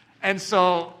house. And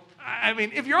so, I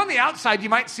mean, if you're on the outside, you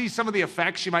might see some of the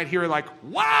effects. You might hear like,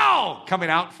 wow, coming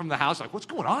out from the house. Like, what's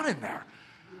going on in there?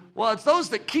 Well, it's those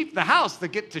that keep the house that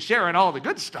get to share in all the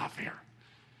good stuff here.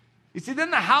 You see,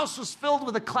 then the house was filled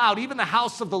with a cloud, even the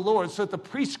house of the Lord, so that the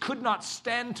priest could not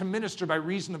stand to minister by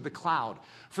reason of the cloud.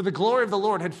 For the glory of the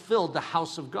Lord had filled the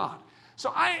house of God.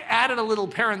 So I added a little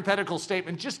parenthetical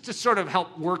statement just to sort of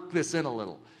help work this in a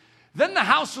little. Then the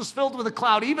house was filled with a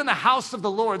cloud, even the house of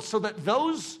the Lord, so that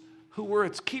those who were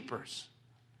its keepers,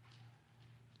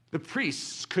 the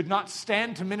priests, could not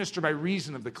stand to minister by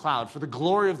reason of the cloud, for the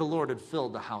glory of the Lord had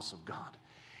filled the house of God.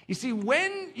 You see,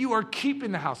 when you are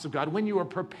keeping the house of God, when you are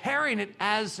preparing it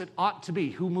as it ought to be,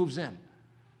 who moves in?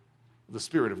 The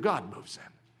Spirit of God moves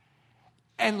in.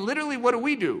 And literally, what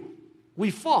do? We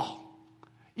fall.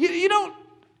 You don't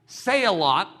say a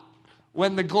lot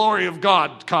when the glory of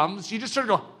God comes. You just sort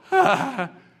of go,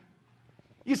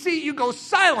 You see, you go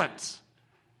silent.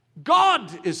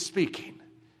 God is speaking.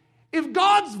 If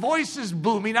God's voice is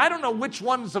booming, I don't know which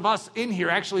ones of us in here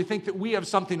actually think that we have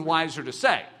something wiser to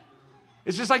say.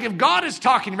 It's just like if God is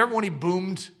talking, remember when he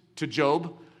boomed to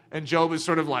Job? And Job is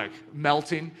sort of like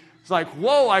melting. It's like,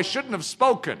 whoa, I shouldn't have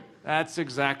spoken. That's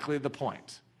exactly the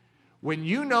point. When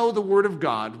you know the word of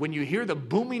God, when you hear the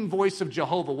booming voice of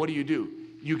Jehovah, what do?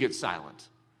 You get silent.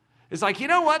 It's like, you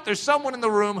know what? There's someone in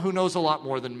the room who knows a lot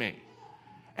more than me.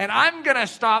 And I'm going to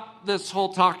stop this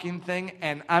whole talking thing,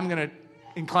 and I'm going to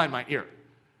incline my ear.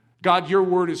 God, your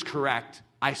word is correct.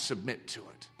 I submit to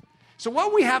it. So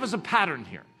what we have is a pattern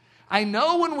here. I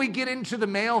know when we get into the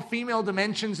male-female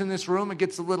dimensions in this room, it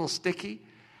gets a little sticky.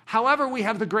 However, we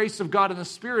have the grace of God and the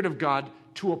Spirit of God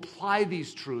to apply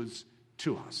these truths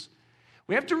to us.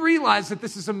 We have to realize that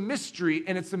this is a mystery,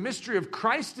 and it's the mystery of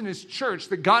Christ and his church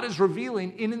that God is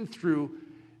revealing in and through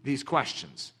these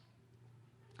questions.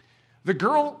 The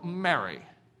girl Mary,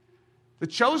 the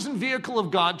chosen vehicle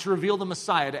of God to reveal the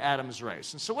Messiah to Adam's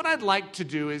race. And so what I'd like to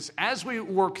do is, as we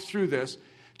work through this,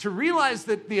 to realize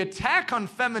that the attack on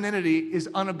femininity is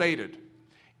unabated.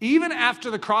 Even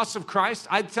after the cross of Christ,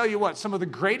 I'd tell you what, some of the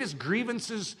greatest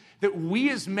grievances that we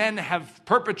as men have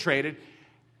perpetrated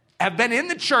have been in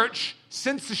the church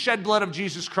since the shed blood of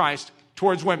Jesus Christ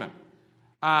towards women.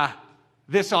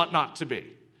 This ought not to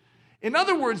be. In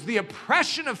other words, the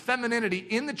oppression of femininity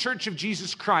in the church of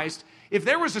Jesus Christ, if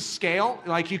there was a scale,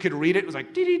 like you could read it, it was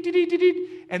like,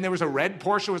 and there was a red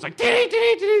portion, it was like,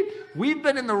 we've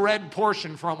been in the red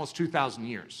portion for almost 2,000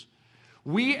 years.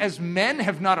 We as men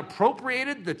have not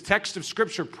appropriated the text of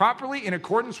Scripture properly in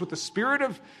accordance with the spirit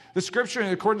of the Scripture and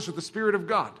in accordance with the Spirit of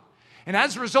God. And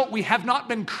as a result, we have not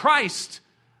been Christ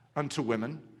unto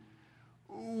women.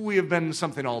 We have been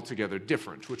something altogether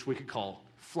different, which we could call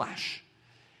flesh.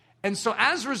 And so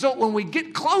as a result, when we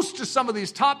get close to some of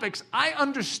these topics, I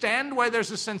understand why there's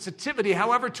a sensitivity.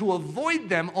 However, to avoid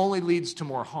them only leads to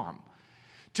more harm.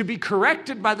 To be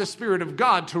corrected by the Spirit of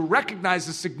God, to recognize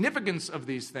the significance of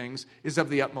these things, is of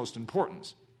the utmost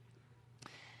importance.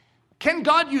 Can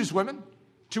God use women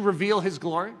to reveal his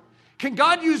glory? Can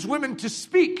God use women to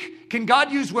speak? Can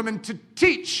God use women to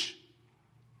teach?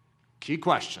 Key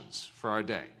questions for our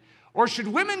day. Or should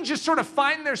women just sort of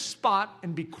find their spot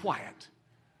and be quiet?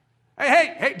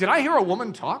 Hey, did I hear a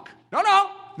woman talk?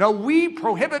 No, we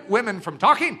prohibit women from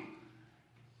talking.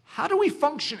 How do we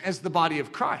function as the body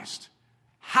of Christ?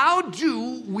 How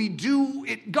do we do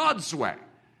it God's way?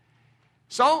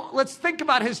 So let's think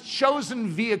about his chosen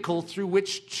vehicle through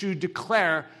which to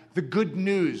declare the good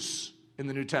news in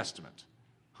the New Testament.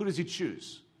 Who does he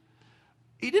choose?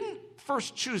 He didn't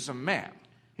first choose a man.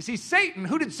 You see, Satan,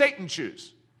 who did Satan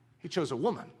choose? He chose a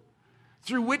woman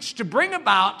through which to bring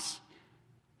about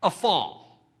a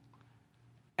fall.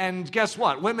 And guess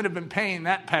what? Women have been paying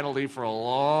that penalty for a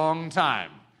long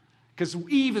time. Because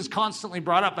Eve is constantly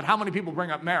brought up, but how many people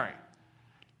bring up Mary?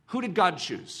 Who did God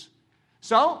choose?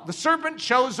 So, the serpent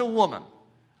chose a woman.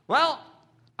 Well,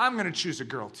 I'm going to choose a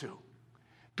girl too.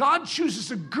 God chooses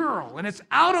a girl, and it's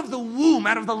out of the womb,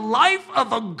 out of the life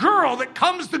of a girl that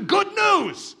comes the good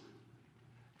news.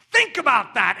 Think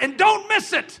about that, and don't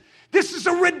miss it. This is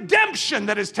a redemption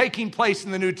that is taking place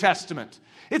in the New Testament.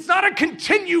 It's not a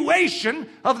continuation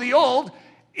of the old.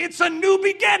 It's a new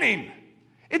beginning.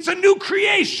 It's a new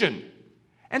creation.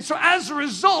 And so as a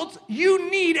result, you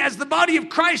need, as the body of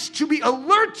Christ, to be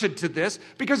alerted to this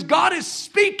because God is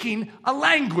speaking a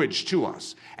language to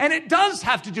us. And it does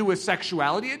have to do with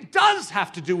sexuality. It does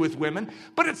have to do with women.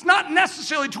 But it's not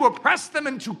necessarily to oppress them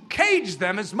and to cage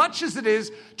them as much as it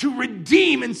is to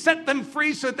redeem and set them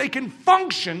free so that they can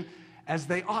function as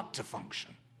they ought to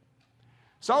function.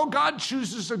 So God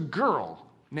chooses a girl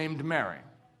named Mary.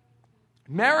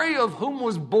 Mary, of whom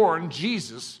was born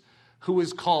Jesus, who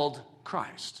is called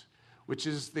Christ, which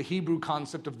is the Hebrew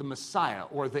concept of the Messiah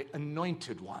or the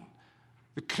anointed one,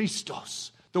 the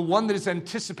Christos, the one that is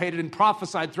anticipated and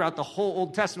prophesied throughout the whole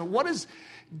Old Testament. What does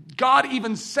God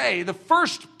even say? The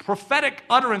first prophetic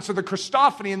utterance or the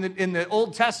Christophany in the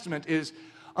Old Testament is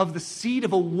of the seed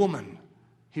of a woman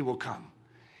he will come.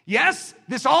 Yes,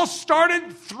 this all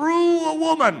started through a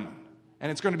woman,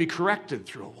 and it's going to be corrected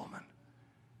through a woman.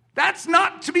 That's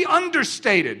not to be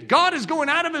understated. God is going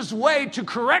out of his way to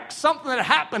correct something that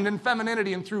happened in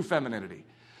femininity and through femininity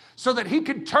so that he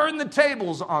could turn the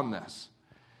tables on this.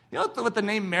 You know what the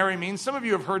name Mary means? Some of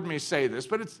you have heard me say this,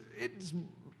 but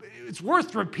it's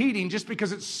worth repeating just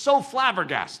because it's so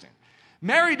flabbergasting.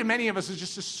 Mary to many of us is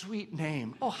just a sweet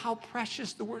name. Oh, how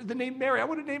precious the name Mary. I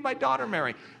want to name my daughter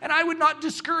Mary. And I would not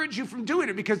discourage you from doing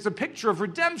it because it's a picture of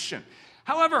redemption.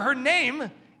 However, her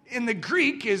name in the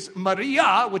Greek is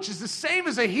Maria, which is the same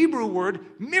as a Hebrew word,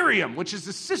 Miriam, which is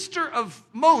the sister of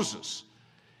Moses.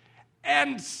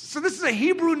 And so this is a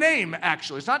Hebrew name,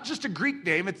 actually. It's not just a Greek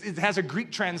name. It has a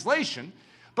Greek translation.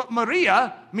 But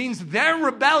Maria means their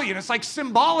rebellion. It's like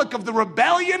symbolic of the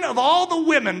rebellion of all the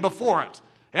women before it.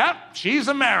 Yep, she's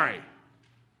a Mary.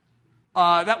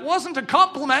 That wasn't a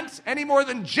compliment any more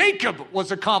than Jacob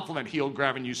was a compliment.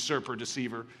 Heel-grabbing usurper,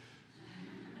 deceiver.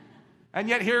 And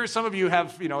yet here some of you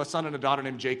have, a son and a daughter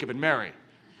named Jacob and Mary.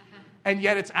 And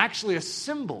yet it's actually a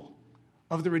symbol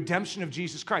of the redemption of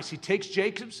Jesus Christ. He takes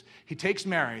Jacob's, he takes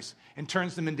Mary's, and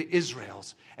turns them into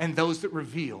Israel's and those that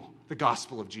reveal the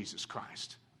gospel of Jesus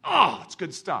Christ. Oh, it's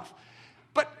good stuff.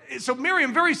 But so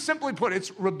Miriam, very simply put,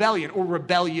 it's rebellion or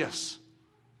rebellious.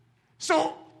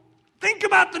 So think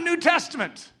about the New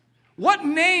Testament. What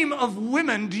name of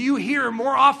women do you hear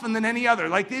more often than any other?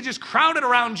 Like they just crowded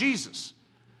around Jesus.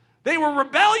 They were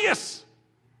rebellious.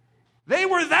 They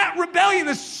were that rebellion,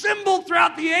 the symbol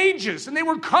throughout the ages. And they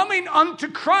were coming unto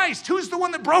Christ. Who's the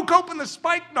one that broke open the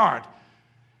spikenard?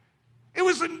 It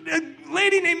was a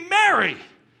lady named Mary.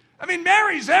 I mean,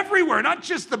 Mary's everywhere. Not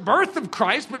just the birth of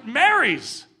Christ, but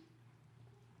Mary's.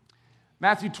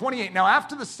 Matthew 28. Now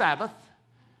after the Sabbath,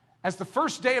 as the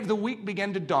first day of the week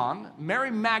began to dawn,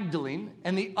 Mary Magdalene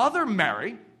and the other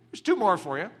Mary, there's two more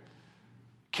for you,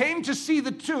 came to see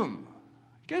the tomb.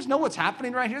 You guys know what's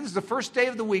happening right here? This is the first day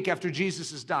of the week after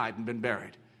Jesus has died and been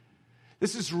buried.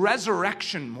 This is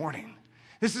resurrection morning.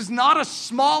 This is not a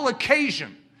small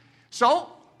occasion. So,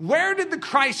 where did the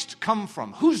Christ come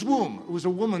from? Whose womb? It was a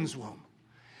woman's womb.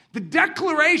 The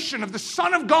declaration of the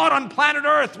Son of God on planet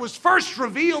Earth was first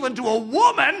revealed into a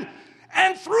woman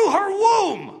and through her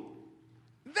womb.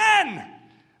 Then,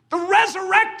 the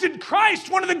resurrected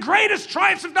Christ, one of the greatest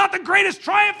triumphs, if not the greatest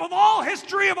triumph of all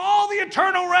history, of all the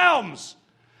eternal realms.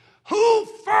 Who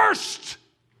first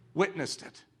witnessed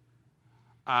it?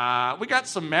 We got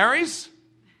some Marys.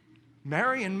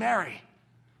 Mary and Mary.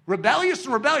 Rebellious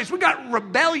and rebellious. We got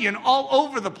rebellion all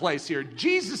over the place here.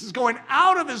 Jesus is going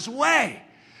out of his way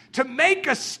to make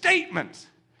a statement.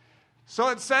 So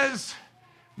it says,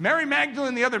 Mary Magdalene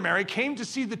and the other Mary came to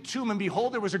see the tomb, and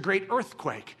behold, there was a great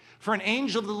earthquake. For an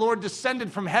angel of the Lord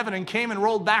descended from heaven and came and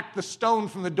rolled back the stone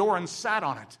from the door and sat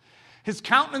on it. His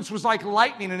countenance was like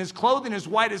lightning, and his clothing as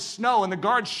white as snow, and the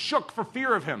guards shook for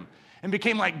fear of him. and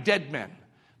became like dead men.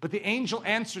 But the angel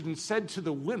answered and said to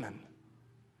the women,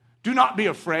 do not be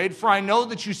afraid, for I know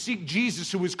that you seek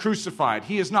Jesus who was crucified.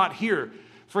 He is not here,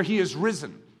 for he is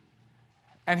risen.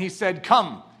 And he said,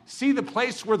 come, see the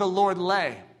place where the Lord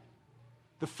lay.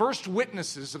 The first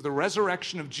witnesses of the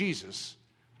resurrection of Jesus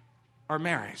are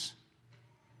Mary's.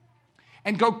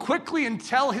 And go quickly and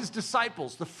tell his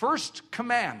disciples, the first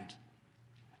command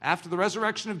after the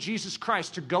resurrection of Jesus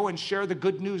Christ to go and share the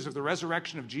good news of the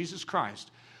resurrection of Jesus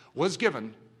Christ was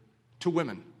given to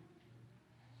women.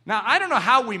 Now, I don't know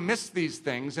how we miss these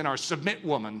things in our submit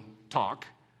woman talk,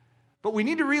 but we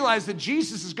need to realize that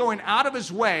Jesus is going out of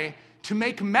his way to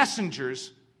make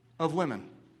messengers of women.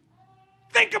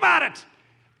 Think about it.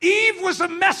 Eve was a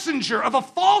messenger of a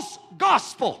false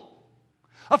gospel,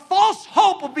 a false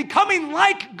hope of becoming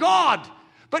like God,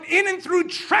 but in and through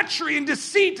treachery and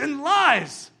deceit and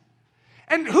lies.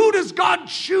 And who does God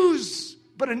choose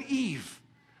but an Eve?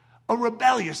 A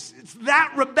rebellious. It's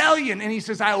that rebellion. And he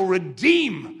says, I'll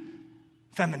redeem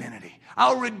femininity.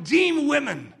 I'll redeem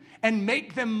women and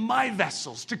make them my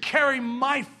vessels to carry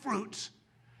my fruit.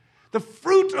 The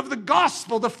fruit of the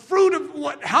gospel, the fruit of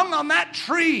what hung on that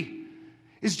tree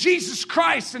is Jesus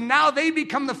Christ. And now they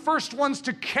become the first ones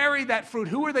to carry that fruit.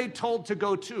 Who are they told to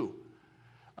go to?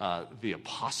 The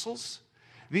apostles.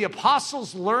 The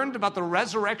apostles learned about the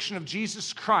resurrection of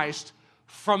Jesus Christ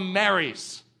from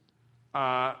Mary's.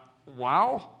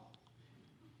 Wow.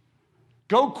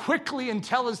 Go quickly and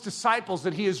tell his disciples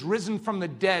that he is risen from the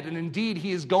dead, and indeed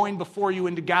he is going before you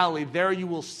into Galilee. There you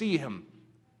will see him.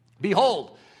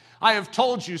 Behold, I have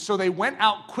told you. So they went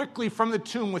out quickly from the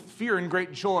tomb with fear and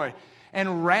great joy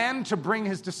and ran to bring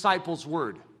his disciples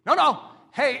word. No.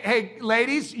 Hey,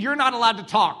 ladies, you're not allowed to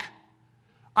talk.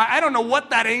 I don't know what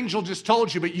that angel just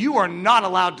told you, but you are not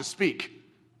allowed to speak.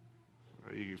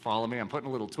 You follow me? I'm putting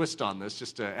a little twist on this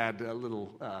just to add a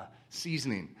little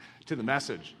seasoning to the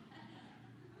message.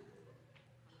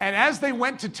 And as they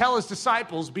went to tell his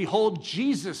disciples, behold,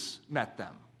 Jesus met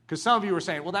them. Because some of you were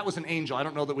saying, well, that was an angel. I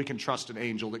don't know that we can trust an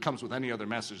angel that comes with any other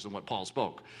message than what Paul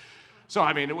spoke. So,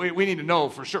 I mean, we need to know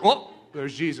for sure. Oh,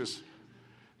 there's Jesus.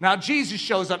 Now, Jesus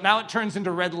shows up. Now it turns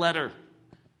into red letter.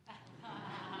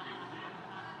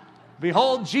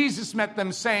 Behold, Jesus met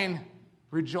them, saying,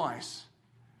 rejoice.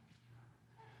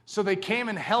 So they came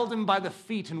and held him by the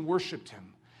feet and worshiped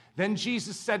him. Then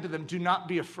Jesus said to them, do not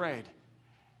be afraid.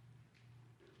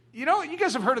 You know, you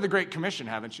guys have heard of the Great Commission,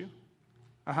 haven't you?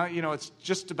 You know, it's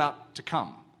just about to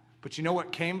come. But you know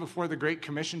what came before the Great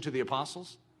Commission to the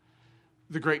apostles?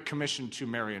 The Great Commission to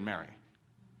Mary and Mary.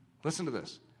 Listen to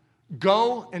this.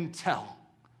 Go and tell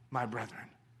my brethren.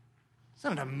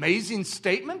 Isn't that an amazing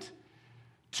statement?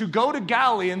 To go to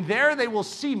Galilee, and there they will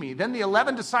see me. Then the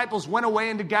 11 disciples went away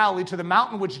into Galilee to the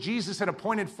mountain which Jesus had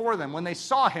appointed for them. When they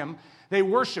saw him, they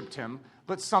worshiped him,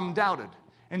 but some doubted.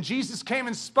 And Jesus came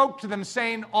and spoke to them,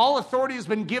 saying, all authority has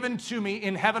been given to me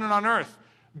in heaven and on earth.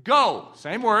 Go,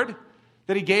 same word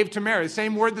that he gave to Mary, the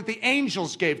same word that the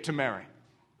angels gave to Mary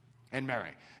and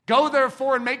Mary. Go,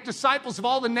 therefore, and make disciples of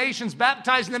all the nations,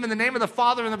 baptizing them in the name of the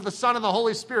Father and of the Son and the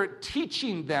Holy Spirit,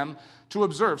 teaching them to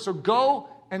observe. So go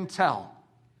and tell.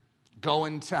 Go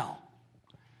and tell.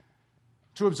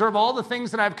 To observe all the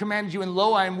things that I have commanded you, and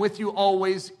lo, I am with you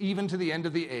always, even to the end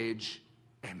of the age.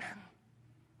 Amen.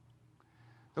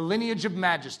 The lineage of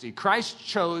majesty. Christ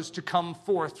chose to come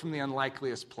forth from the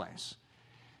unlikeliest place.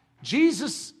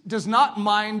 Jesus does not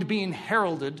mind being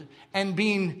heralded and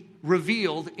being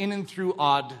revealed in and through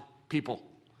odd people.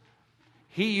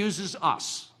 He uses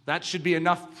us. That should be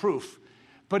enough proof.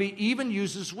 But he even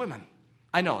uses women.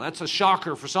 I know, that's a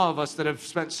shocker for some of us that have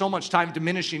spent so much time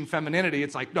diminishing femininity.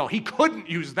 It's like, no, he couldn't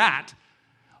use that.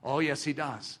 Oh, yes, he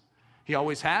does. He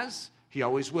always has. He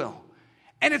always will.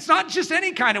 And it's not just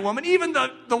any kind of woman. Even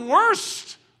the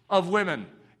worst of women,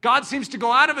 God seems to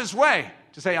go out of his way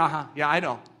to say, yeah, I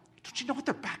know. Don't you know what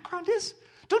their background is?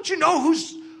 Don't you know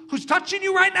who's touching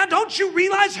you right now? Don't you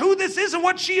realize who this is and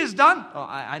what she has done? Oh,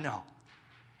 I know.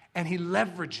 And he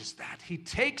leverages that. He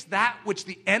takes that which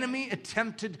the enemy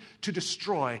attempted to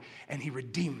destroy, and he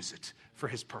redeems it for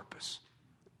his purpose.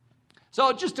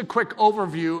 So just a quick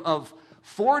overview of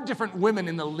 4 different women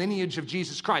in the lineage of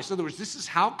Jesus Christ. In other words, this is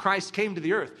how Christ came to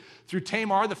the earth. Through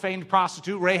Tamar, the famed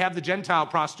prostitute, Rahab, the Gentile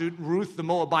prostitute, Ruth, the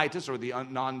Moabitess, or the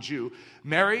non-Jew,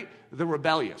 Mary, the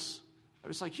rebellious. I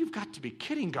was like, you've got to be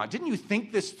kidding, God. Didn't you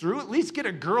think this through? At least get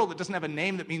a girl that doesn't have a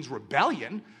name that means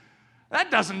rebellion. That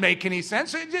doesn't make any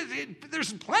sense.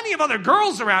 There's plenty of other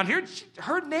girls around here.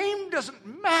 Her name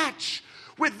doesn't match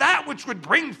with that which would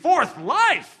bring forth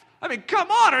life. I mean,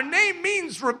 come on, her name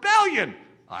means rebellion.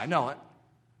 I know it.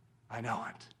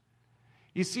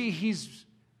 You see, he's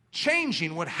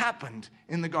changing what happened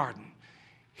in the garden.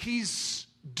 He's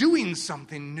doing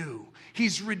something new.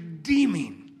 He's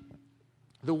redeeming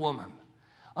the woman,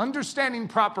 understanding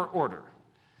proper order.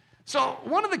 So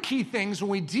one of the key things when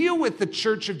we deal with the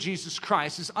Church of Jesus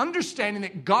Christ is understanding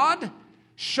that God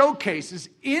showcases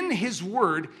in His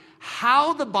Word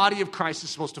how the body of Christ is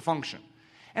supposed to function.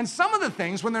 And some of the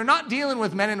things, when they're not dealing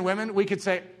with men and women, we could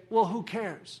say, well, who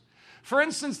cares? For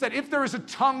instance, that if there is a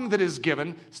tongue that is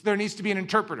given, there needs to be an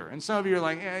interpreter. And some of you are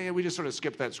like, yeah, we just sort of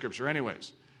skipped that scripture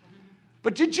anyways.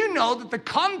 But did you know that the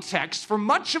context for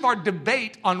much of our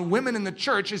debate on women in the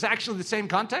church is actually the same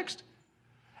context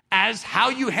as how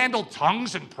you handle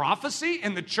tongues and prophecy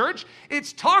in the church?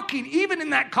 It's talking, even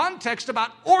in that context,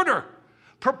 about order,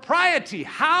 propriety,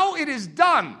 how it is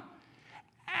done.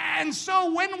 And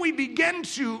so when we begin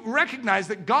to recognize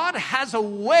that God has a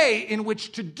way in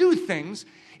which to do things,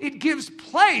 it gives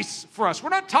place for us. We're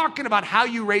not talking about how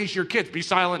you raise your kids. Be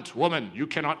silent, woman, you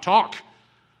cannot talk.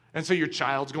 And so your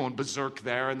child's going berserk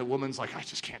there, and the woman's like, I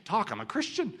just can't talk, I'm a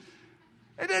Christian.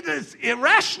 It is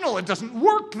irrational, it doesn't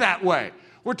work that way.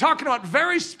 We're talking about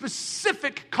very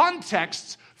specific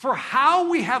contexts for how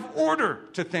we have order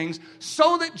to things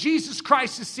so that Jesus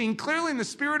Christ is seen clearly and the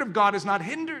Spirit of God is not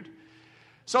hindered.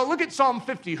 So look at Psalm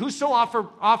 50. Whoso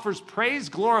offers praise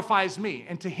glorifies me,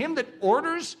 and to him that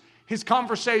orders his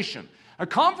conversation. A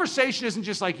conversation isn't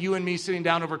just like you and me sitting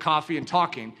down over coffee and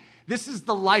talking. This is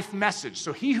the life message.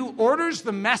 So he who orders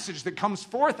the message that comes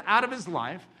forth out of his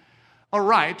life,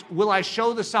 aright, will I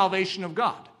show the salvation of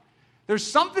God. There's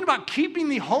something about keeping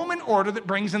the home in order that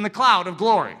brings in the cloud of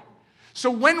glory. So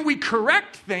when we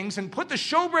correct things and put the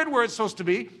showbread where it's supposed to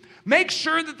be, make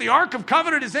sure that the Ark of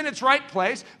Covenant is in its right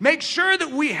place, make sure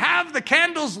that we have the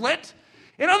candles lit.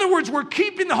 In other words, we're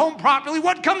keeping the home properly.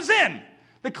 What comes in?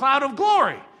 The cloud of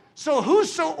glory. So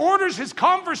whoso orders his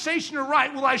conversation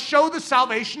aright will I show the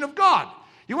salvation of God.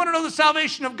 You want to know the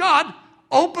salvation of God?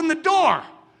 Open the door.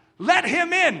 Let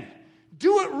him in.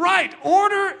 Do it right.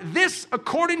 Order this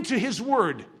according to his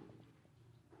word.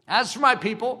 As for my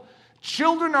people,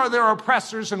 children are their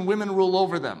oppressors and women rule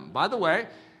over them. By the way,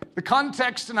 the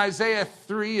context in Isaiah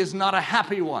 3 is not a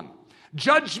happy one.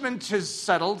 Judgment is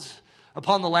settled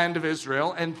upon the land of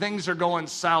Israel, and things are going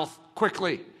south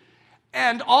quickly.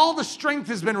 And all the strength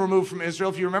has been removed from Israel.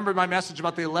 If you remember my message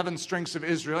about the 11 strengths of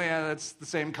Israel, yeah, that's the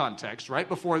same context. Right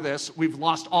before this, we've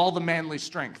lost all the manly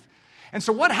strength. And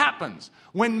so what happens?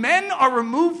 When men are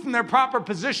removed from their proper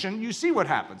position, you see what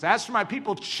happens. As for my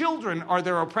people, children are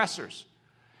their oppressors,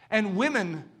 and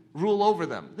women rule over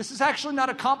them. This is actually not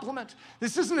a compliment.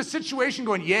 This isn't a situation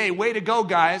going, yay, way to go,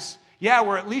 guys. Yeah,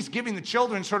 we're at least giving the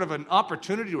children sort of an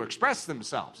opportunity to express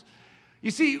themselves. You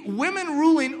see, women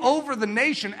ruling over the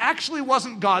nation actually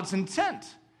wasn't God's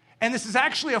intent. And this is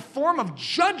actually a form of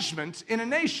judgment in a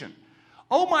nation.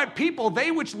 O my people,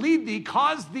 they which lead thee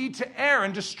cause thee to err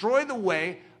and destroy the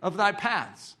way of thy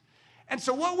paths. And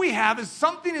so what we have is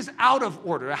something is out of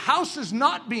order. A house is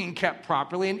not being kept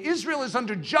properly, and Israel is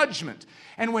under judgment.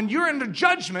 And when you're under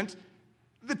judgment,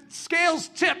 the scales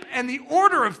tip and the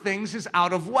order of things is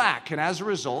out of whack. And as a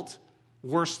result,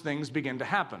 worse things begin to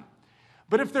happen.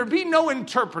 But if there be no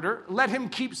interpreter, let him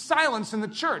keep silence in the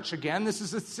church. Again, this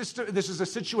is a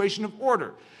situation of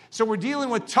order. So we're dealing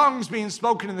with tongues being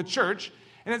spoken in the church.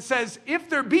 And it says, if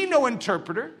there be no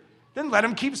interpreter, then let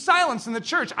him keep silence in the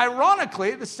church.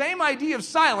 Ironically, the same idea of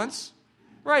silence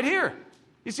right here.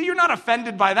 You see, you're not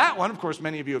offended by that one. Of course,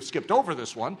 many of you have skipped over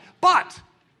this one. But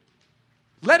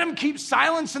let him keep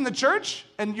silence in the church?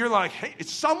 And you're like, hey, is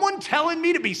someone telling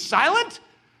me to be silent?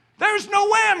 There's no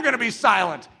way I'm going to be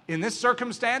silent. In this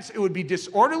circumstance, it would be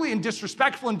disorderly and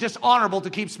disrespectful and dishonorable to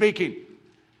keep speaking.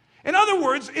 In other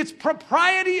words, it's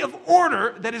propriety of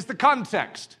order that is the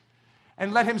context.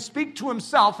 And let him speak to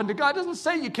himself and to God. It doesn't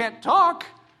say you can't talk.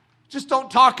 Just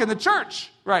don't talk in the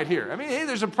church right here. I mean, hey,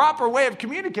 there's a proper way of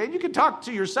communicating. You can talk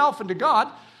to yourself and to God.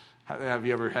 Have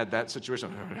you ever had that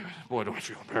situation? Boy, do I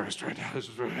feel embarrassed right now. This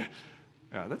is really...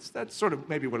 Yeah, that's sort of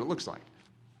maybe what it looks like.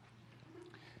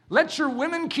 Let your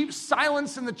women keep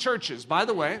silence in the churches. By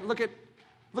the way, look at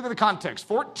the context.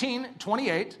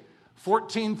 14:28,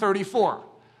 14:34.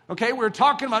 Okay, we're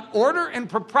talking about order and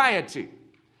propriety.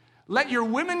 Let your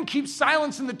women keep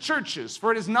silence in the churches,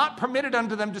 for it is not permitted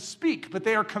unto them to speak, but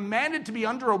they are commanded to be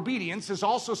under obedience, as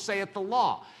also saith the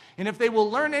law. And if they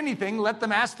will learn anything, let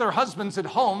them ask their husbands at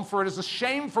home, for it is a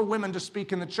shame for women to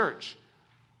speak in the church.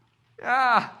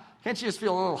 Can't you just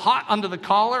feel a little hot under the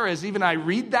collar as even I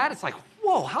read that? It's like,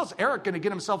 whoa, how's Eric going to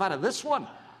get himself out of this one?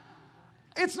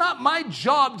 It's not my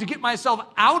job to get myself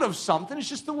out of something. It's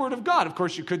just the word of God. Of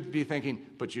course, you could be thinking,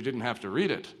 but you didn't have to read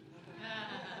it.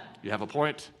 You have a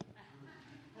point.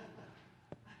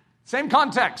 Same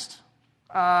context.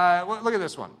 Look at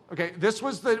this one. Okay, this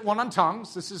was the one on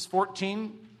tongues. This is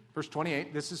 14, verse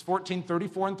 28. This is 14,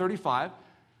 34 and 35.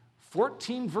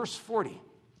 14, verse 40.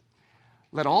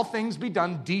 Let all things be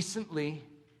done decently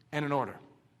and in order.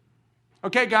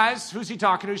 Okay, guys, who's he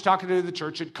talking to? He's talking to the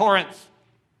church at Corinth.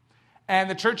 And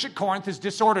the church at Corinth is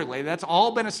disorderly. That's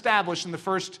all been established in the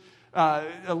first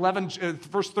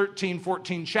 13,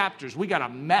 14 chapters. We got a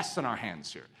mess in our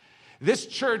hands here. This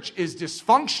church is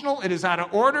dysfunctional. It is out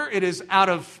of order. It is out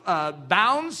of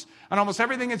bounds on almost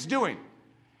everything it's doing.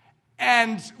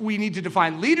 And we need to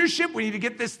define leadership. We need to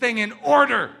get this thing in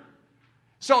order.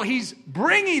 So he's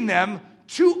bringing them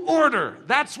to order.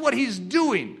 That's what he's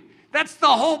doing. That's the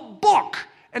whole book.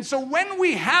 And so when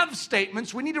we have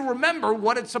statements, we need to remember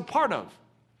what it's a part of.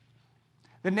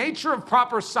 The nature of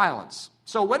proper silence.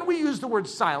 So when we use the word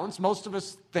silence, most of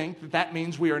us think that that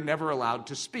means we are never allowed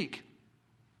to speak.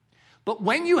 But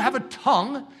when you have a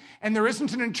tongue and there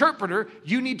isn't an interpreter,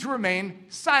 you need to remain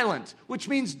silent, which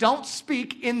means don't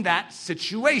speak in that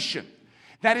situation.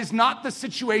 That is not the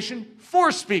situation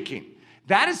for speaking.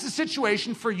 That is the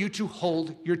situation for you to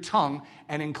hold your tongue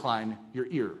and incline your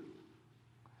ear.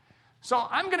 So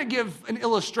I'm going to give an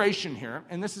illustration here,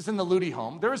 and this is in the Ludy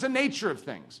home. There is a nature of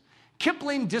things.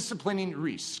 Kipling disciplining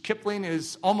Reese. Kipling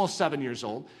is almost 7 years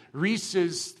old. Reese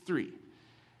is 3.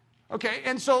 Okay,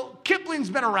 and so Kipling's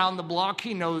been around the block.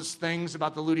 He knows things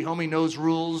about the Ludy home. He knows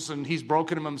rules, and he's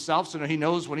broken them himself, so he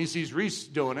knows when he sees Reese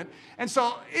doing it. And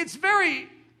so it's very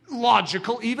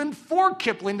logical, even for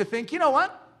Kipling, to think, you know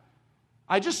what?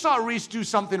 I just saw Reese do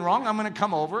something wrong. I'm going to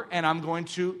come over, and I'm going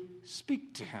to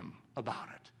speak to him about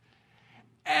it.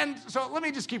 And so let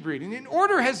me just keep reading. In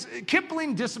order has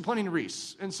Kipling disciplining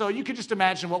Reese. And so you could just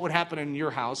imagine what would happen in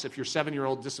your house if your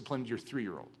 7-year-old disciplined your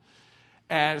 3-year-old.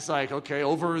 And it's like, okay,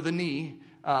 over the knee,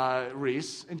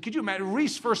 Reese. And could you imagine?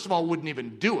 Reese, first of all, wouldn't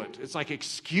even do it. It's like,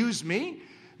 excuse me?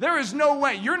 There is no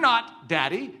way. You're not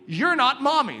daddy. You're not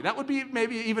mommy. That would be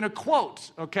maybe even a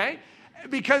quote, okay?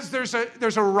 Because there's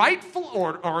a rightful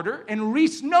order, and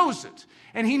Reese knows it.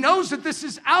 And he knows that this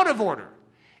is out of order.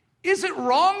 Is it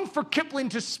wrong for Kipling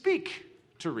to speak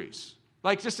to Reese?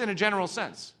 Like just in a general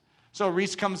sense. So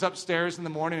Reese comes upstairs in the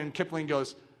morning and Kipling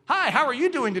goes, hi, how are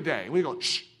you doing today? We go,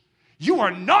 shh, you are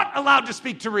not allowed to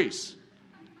speak to Reese.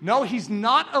 No, he's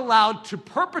not allowed to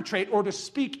perpetrate or to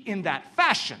speak in that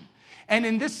fashion. And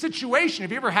in this situation,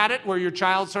 have you ever had it where your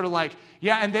child's sort of like,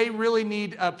 yeah, and they really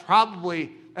need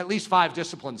probably at least 5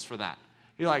 disciplines for that.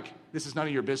 You're like, this is none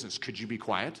of your business. Could you be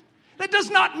quiet? That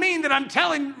does not mean that I'm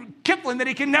telling Kipling that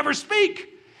he can never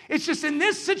speak. It's just in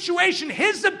this situation,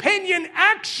 his opinion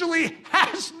actually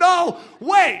has no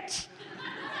weight.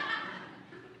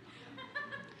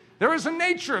 There is a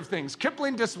nature of things.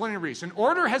 Kipling disciplining Reese. An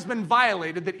order has been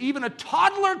violated that even a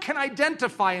toddler can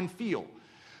identify and feel.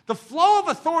 The flow of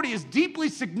authority is deeply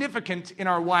significant in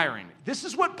our wiring. This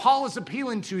is what Paul is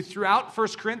appealing to throughout 1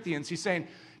 Corinthians. He's saying,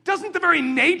 doesn't the very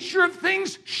nature of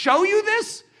things show you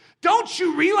this? Don't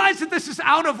you realize that this is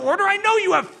out of order? I know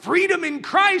you have freedom in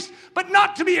Christ, but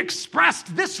not to be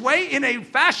expressed this way in a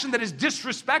fashion that is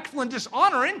disrespectful and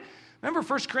dishonoring. Remember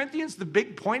 1 Corinthians? The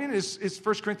big point in is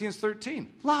 1 Corinthians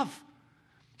 13. Love.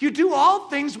 You do all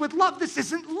things with love. This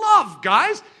isn't love,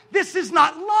 guys. This is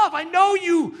not love. I know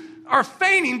you are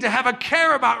feigning to have a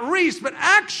care about Reese, but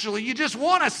actually you just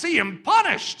want to see him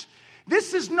punished.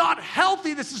 This is not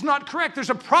healthy. This is not correct. There's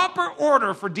a proper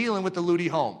order for dealing with the Ludy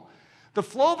home. The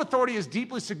flow of authority is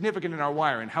deeply significant in our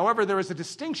wiring. However, there is a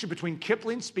distinction between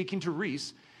Kipling speaking to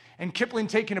Reese and Kipling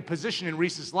taking a position in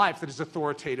Reese's life that is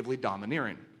authoritatively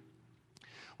domineering.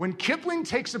 When Kipling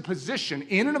takes a position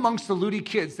in and amongst the Ludy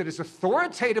kids that is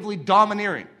authoritatively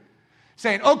domineering,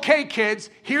 saying, okay, kids,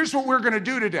 here's what we're going to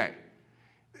do today.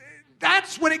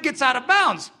 That's when it gets out of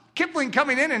bounds. Kipling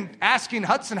coming in and asking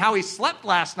Hudson how he slept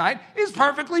last night is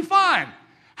perfectly fine.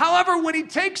 However, when he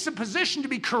takes a position to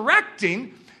be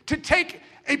correcting, to take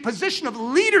a position of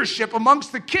leadership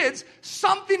amongst the kids,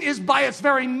 something is by its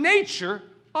very nature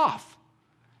off.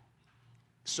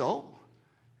 So,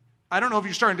 I don't know if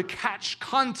you're starting to catch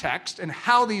context and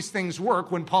how these things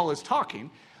work when Paul is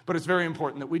talking, but it's very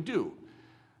important that we do.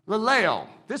 Laleo,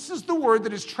 this is the word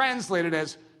that is translated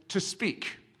as to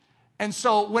speak. And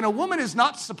so when a woman is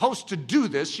not supposed to do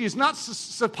this, she is not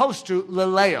supposed to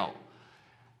laleo.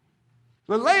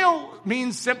 Laleo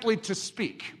means simply to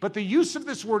speak, but the use of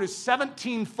this word is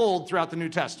 17-fold throughout the New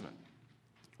Testament,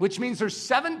 which means there's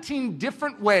 17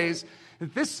 different ways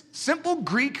that this simple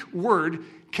Greek word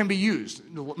can be used.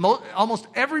 Almost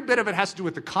every bit of it has to do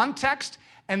with the context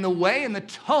and the way and the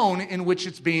tone in which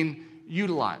it's being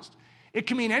utilized. It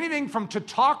can mean anything from to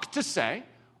talk to say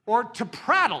or to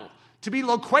prattle, To be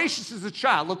loquacious as a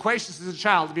child. Loquacious as a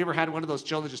child. Have you ever had one of those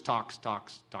children that just talks?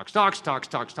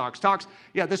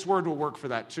 Yeah, this word will work for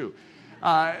that too.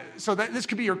 So this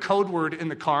could be your code word in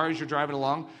the car as you're driving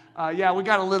along. Yeah, we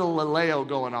got a little laleo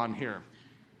going on here.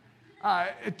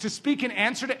 To speak in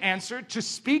answer to answer, to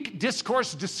speak,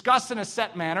 discourse, discuss in a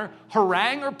set manner,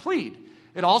 harangue or plead.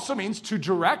 It also means to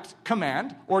direct,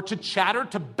 command, or to chatter,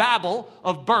 to babble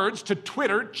of birds, to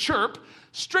twitter, chirp,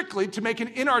 strictly to make an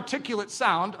inarticulate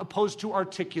sound opposed to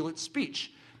articulate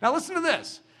speech. Now listen to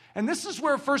this. And this is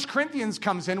where 1 Corinthians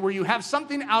comes in, where you have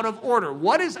something out of order.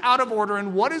 What is out of order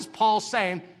and what is Paul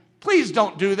saying? Please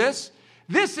don't do this.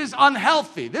 This is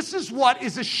unhealthy. This is what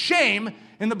is a shame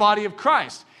in the body of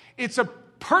Christ. It's a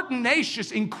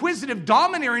pertinacious, inquisitive,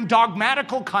 domineering,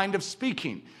 dogmatical kind of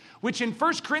speaking, which in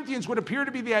 1 Corinthians would appear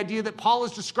to be the idea that Paul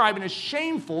is describing as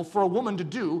shameful for a woman to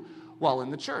do while in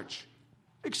the church.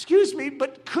 Excuse me,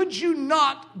 but could you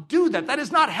not do that? That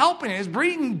is not helping. It is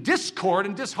bringing discord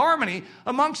and disharmony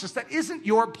amongst us. That isn't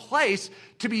your place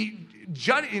to be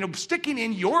sticking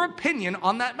in your opinion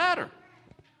on that matter.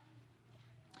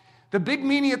 The big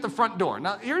meanie at the front door.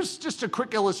 Now, here's just a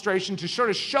quick illustration to sort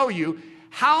of show you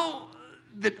how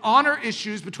the honor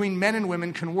issues between men and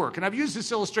women can work. And I've used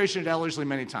this illustration at Ellerslie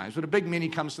many times, but a big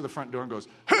meanie comes to the front door and goes,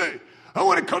 "Hey, I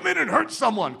want to come in and hurt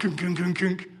someone." Kunk, kunk, kunk,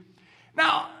 kunk.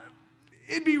 Now,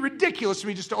 it'd be ridiculous for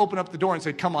me just to open up the door and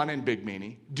say, "Come on in, big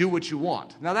meanie, do what you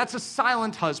want." Now, that's a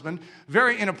silent husband,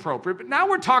 very inappropriate. But now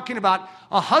we're talking about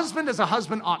a husband as a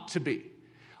husband ought to be.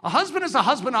 A husband as a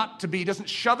husband ought to be doesn't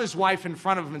shove his wife in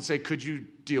front of him and say, "Could you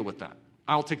deal with that?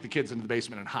 I'll take the kids into the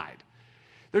basement and hide."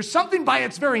 There's something by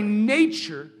its very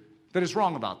nature that is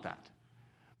wrong about that.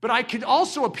 But I could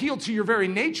also appeal to your very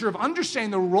nature of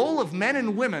understanding the role of men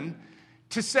and women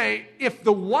to say, if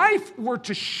the wife were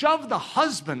to shove the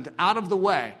husband out of the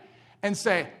way and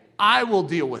say, "I will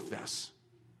deal with this.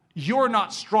 You're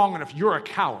not strong enough. You're a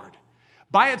coward."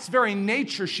 By its very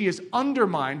nature, she has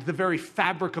undermined the very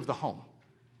fabric of the home.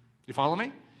 You follow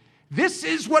me? This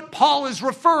is what Paul is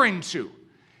referring to.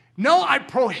 No, I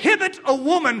prohibit a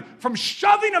woman from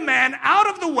shoving a man out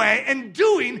of the way and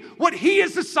doing what he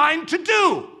is assigned to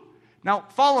do. Now,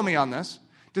 follow me on this.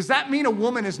 Does that mean a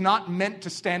woman is not meant to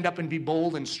stand up and be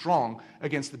bold and strong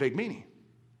against the big meanie?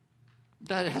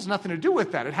 That has nothing to do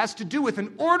with that. It has to do with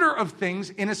an order of things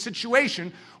in a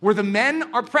situation where the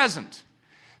men are present.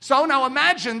 So now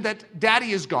imagine that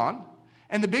daddy is gone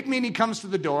and the big meanie comes to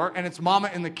the door and it's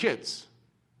mama and the kids.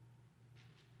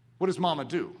 What does mama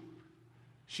do?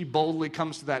 She boldly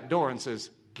comes to that door and says,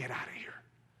 "Get out of here."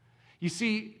 You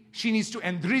see, she needs to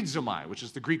endrizomai, which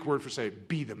is the Greek word for say,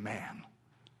 be the man.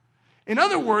 In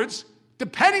other words,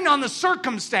 depending on the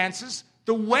circumstances,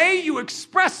 the way you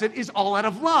express it is all out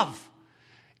of love.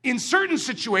 In certain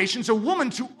situations, a woman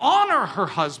to honor her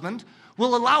husband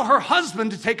will allow her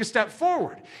husband to take a step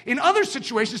forward. In other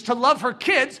situations, to love her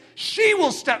kids, she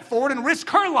will step forward and risk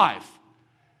her life.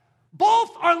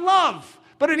 Both are love.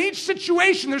 But in each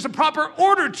situation, there's a proper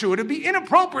order to it. It'd be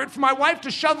inappropriate for my wife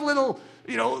to shove little,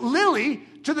 Lily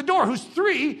to the door, who's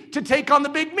 3, to take on the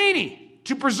big meanie,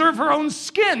 to preserve her own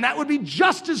skin. That would be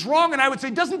just as wrong. And I would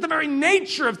say, doesn't the very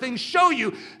nature of things show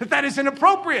you that that is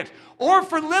inappropriate? Or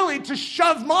for Lily to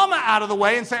shove mama out of the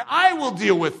way and say, "I will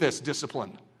deal with this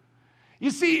discipline." You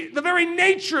see, the very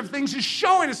nature of things is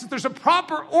showing us that there's a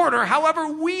proper order. However,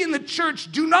 we in the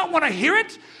church do not want to hear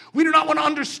it. We do not want to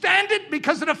understand it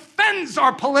because it offends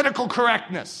our political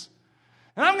correctness.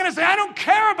 And I'm going to say, I don't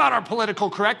care about our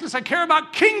political correctness. I care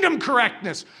about kingdom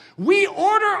correctness. We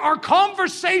order our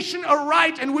conversation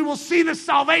aright and we will see the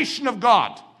salvation of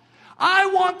God. I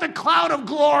want the cloud of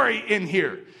glory in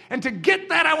here. And to get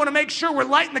that, I want to make sure we're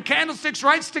lighting the candlesticks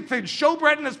right, stick the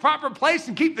showbread in its proper place,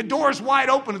 and keep the doors wide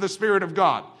open to the Spirit of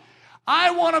God.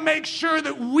 I want to make sure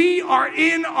that we are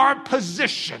in our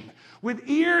position with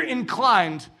ear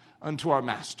inclined unto our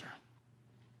Master.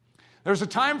 There's a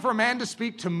time for a man to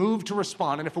speak, to move, to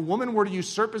respond. And if a woman were to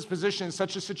usurp his position in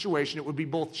such a situation, it would be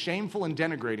both shameful and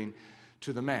denigrating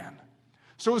to the man.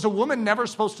 So is a woman never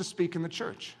supposed to speak in the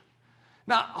church?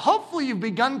 Now, hopefully you've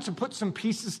begun to put some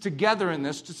pieces together in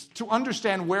this to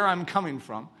understand where I'm coming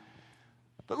from.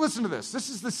 But listen to this. This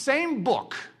is the same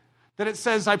book that it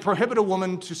says, I prohibit a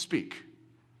woman to speak.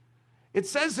 It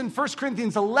says in 1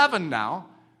 Corinthians 11 now,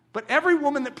 but every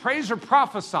woman that prays or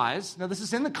prophesies, now this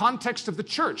is in the context of the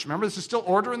church. Remember, this is still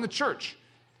order in the church.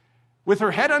 With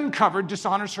her head uncovered,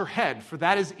 dishonors her head, for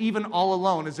that is even all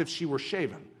alone as if she were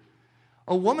shaven.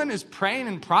 A woman is praying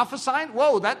and prophesying?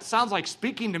 Whoa, that sounds like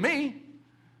speaking to me.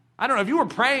 I don't know, if you were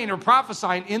praying or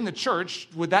prophesying in the church,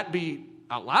 would that be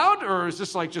out loud, or is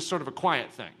this like just sort of a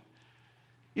quiet thing?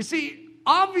 You see,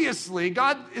 obviously,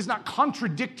 God is not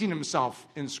contradicting himself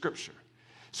in Scripture.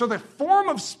 So the form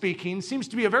of speaking seems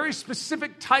to be a very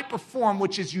specific type of form,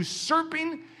 which is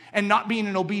usurping and not being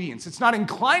in obedience. It's not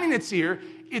inclining its ear,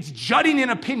 it's jutting in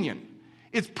opinion.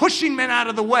 It's pushing men out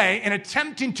of the way and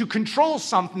attempting to control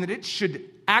something that it should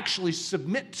actually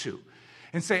submit to.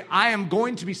 And say, I am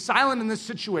going to be silent in this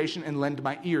situation and lend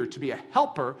my ear to be a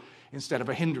helper instead of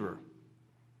a hinderer.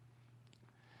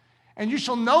 And you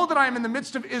shall know that I am in the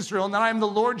midst of Israel and that I am the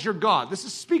Lord your God. This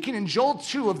is speaking in Joel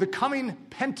 2 of the coming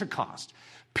Pentecost.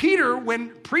 Peter,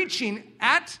 when preaching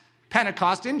at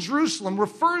Pentecost in Jerusalem,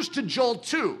 refers to Joel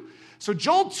 2. So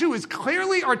Joel 2 is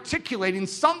clearly articulating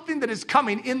something that is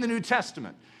coming in the New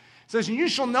Testament. It says, and you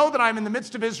shall know that I am in the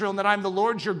midst of Israel and that I am the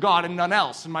Lord your God and none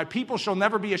else. And my people shall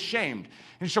never be ashamed.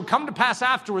 And it shall come to pass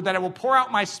afterward that I will pour out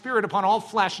my spirit upon all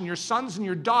flesh, and your sons and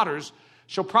your daughters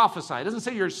shall prophesy. It doesn't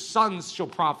say your sons shall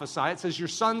prophesy. It says your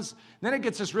sons. Then it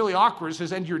gets this really awkward. It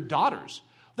says, and your daughters.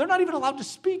 They're not even allowed to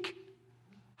speak.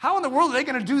 How in the world are they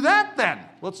going to do that then?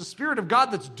 Well, it's the Spirit of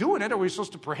God that's doing it. Are we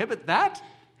supposed to prohibit that?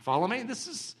 Follow me?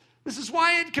 This is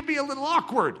why it can be a little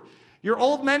awkward. Your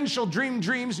old men shall dream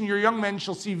dreams, and your young men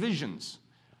shall see visions.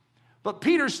 But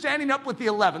Peter, standing up with the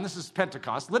 11, this is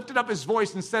Pentecost, lifted up his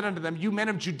voice and said unto them, you men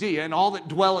of Judea, and all that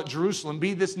dwell at Jerusalem,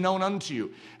 be this known unto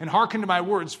you, and hearken to my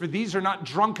words, for these are not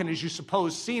drunken as you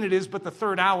suppose, seeing it is but the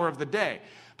third hour of the day.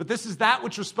 But this is that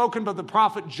which was spoken by the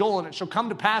prophet Joel, and it shall come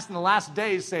to pass in the last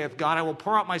days, saith God, I will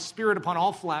pour out my spirit upon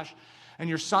all flesh, and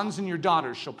your sons and your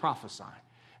daughters shall prophesy,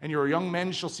 and your young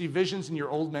men shall see visions, and your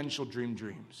old men shall dream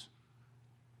dreams.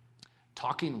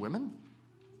 Talking women?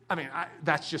 I mean,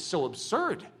 that's just so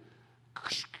absurd.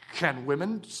 Can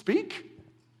women speak?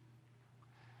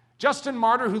 Justin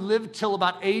Martyr, who lived till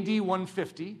about AD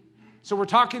 150, so we're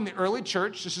talking the early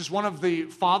church, this is one of the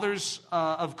fathers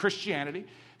of Christianity,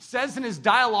 says in his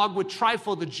dialogue with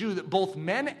Trypho the Jew that both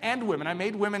men and women, I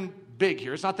made women big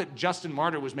here, it's not that Justin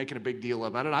Martyr was making a big deal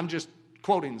about it, I'm just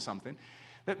quoting something,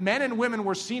 that men and women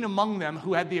were seen among them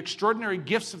who had the extraordinary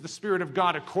gifts of the Spirit of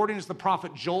God, according as the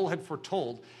prophet Joel had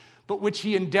foretold, but which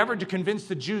he endeavored to convince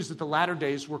the Jews that the latter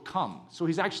days were come. So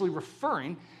he's actually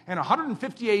referring in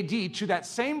 150 AD to that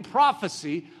same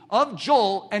prophecy of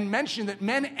Joel and mentioning that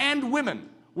men and women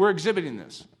were exhibiting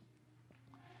this.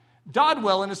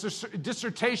 Dodwell, in his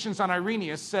dissertations on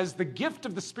Irenaeus, says the gift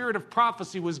of the spirit of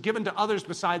prophecy was given to others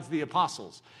besides the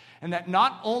apostles, and that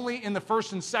not only in the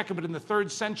first and second, but in the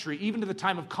third century, even to the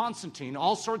time of Constantine,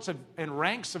 all sorts of and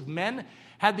ranks of men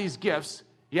had these gifts,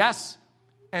 yes,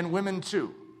 and women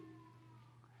too.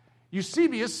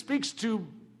 Eusebius speaks to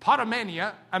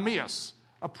Potamania Ammias,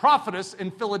 a prophetess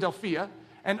in Philadelphia,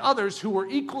 and others who were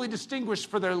equally distinguished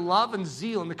for their love and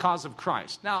zeal in the cause of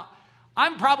Christ. Now,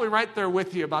 I'm probably right there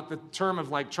with you about the term of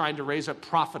like trying to raise up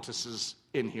prophetesses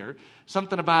in here.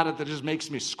 Something about it that just makes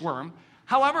me squirm.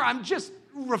 However, I'm just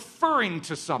referring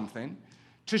to something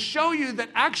to show you that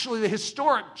actually the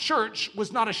historic church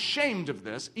was not ashamed of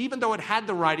this, even though it had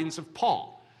the writings of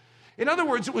Paul. In other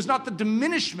words, it was not the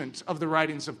diminishment of the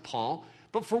writings of Paul,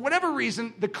 but for whatever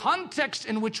reason, the context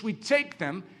in which we take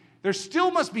them, there still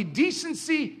must be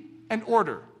decency and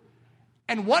order.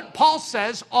 And what Paul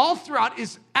says all throughout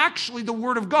is actually the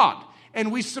Word of God,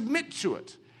 and we submit to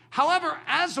it. However,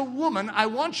 as a woman, I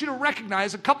want you to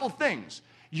recognize a couple things.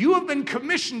 You have been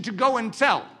commissioned to go and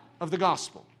tell of the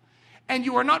gospel, and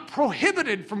you are not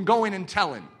prohibited from going and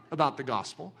telling about the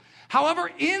gospel.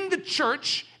 However, in the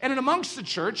church and in amongst the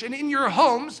church and in your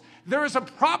homes, there is a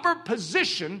proper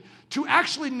position to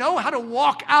actually know how to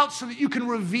walk out so that you can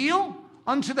reveal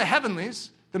unto the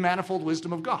heavenlies the manifold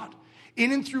wisdom of God.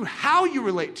 In and through how you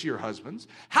relate to your husbands,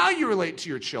 how you relate to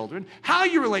your children, how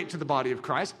you relate to the body of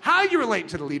Christ, how you relate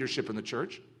to the leadership in the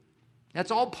church.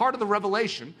 That's all part of the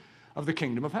revelation of the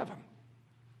kingdom of heaven.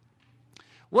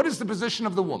 What is the position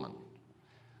of the woman?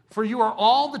 For you are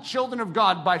all the children of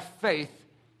God by faith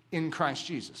in Christ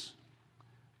Jesus.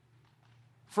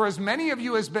 For as many of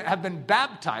you as have been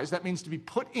baptized, that means to be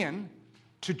put in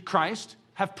to Christ,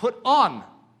 have put on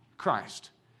Christ.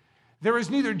 There is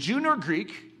neither Jew nor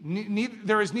Greek,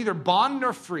 there is neither bond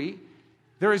nor free,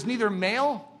 there is neither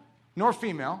male nor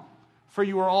female, for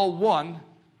you are all one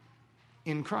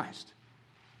in Christ.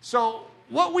 So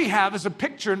what we have is a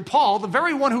picture, and Paul, the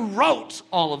very one who wrote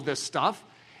all of this stuff,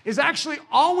 is actually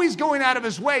always going out of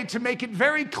his way to make it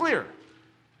very clear.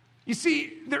 You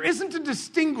see, there isn't a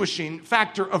distinguishing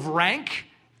factor of rank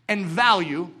and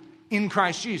value in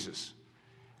Christ Jesus.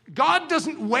 God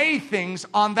doesn't weigh things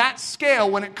on that scale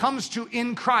when it comes to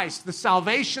in Christ. The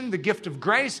salvation, the gift of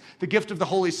grace, the gift of the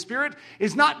Holy Spirit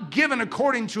is not given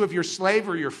according to if you're slave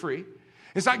or you're free.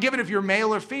 It's not given if you're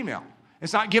male or female.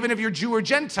 It's not given if you're Jew or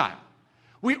Gentile.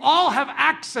 We all have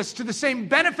access to the same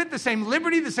benefit, the same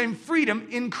liberty, the same freedom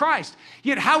in Christ.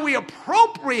 Yet how we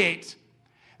appropriate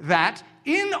that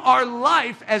in our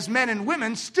life as men and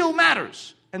women still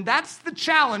matters. And that's the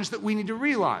challenge that we need to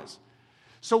realize.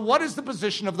 So what is the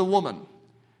position of the woman?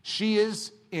 She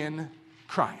is in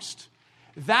Christ.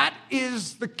 That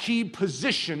is the key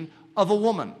position of a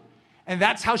woman. And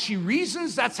that's how she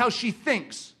reasons, that's how she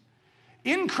thinks.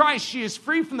 In Christ, she is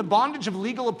free from the bondage of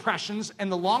legal oppressions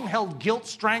and the long-held guilt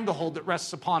stranglehold that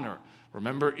rests upon her.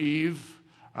 Remember Eve?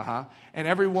 And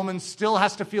every woman still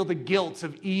has to feel the guilt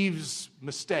of Eve's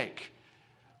mistake,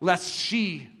 lest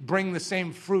she bring the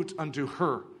same fruit unto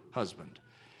her husband.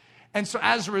 And so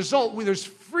as a result, there's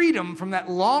freedom from that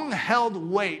long-held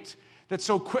weight that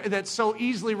so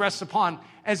easily rests upon,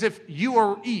 as if you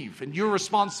are Eve and you're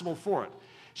responsible for it.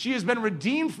 She has been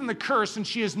redeemed from the curse, and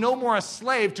she is no more a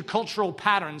slave to cultural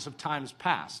patterns of times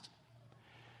past.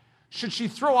 Should she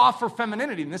throw off her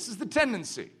femininity? And this is the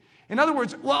tendency. In other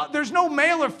words, well, there's no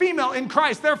male or female in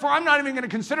Christ, therefore I'm not even going to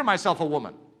consider myself a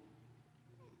woman.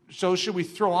 So should we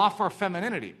throw off our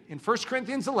femininity? In 1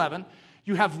 Corinthians 11,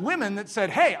 you have women that said,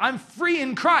 hey, I'm free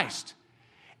in Christ.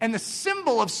 And the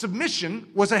symbol of submission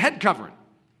was a head covering.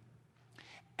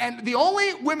 And the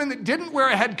only women that didn't wear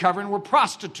a head covering were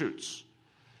prostitutes.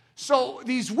 So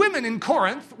these women in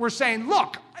Corinth were saying,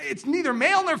 look, it's neither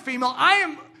male nor female.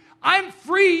 I'm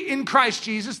free in Christ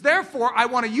Jesus. Therefore, I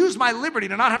want to use my liberty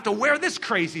to not have to wear this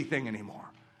crazy thing anymore.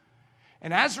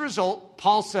 And as a result,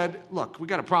 Paul said, look, we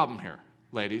got a problem here,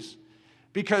 ladies.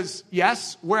 Because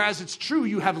yes, whereas it's true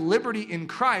you have liberty in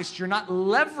Christ, you're not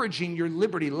leveraging your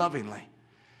liberty lovingly.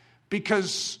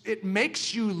 Because it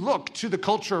makes you look to the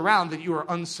culture around that you are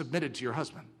unsubmitted to your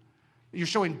husband. You're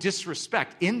showing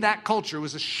disrespect. In that culture, it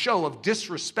was a show of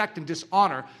disrespect and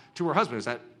dishonor to her husband. Is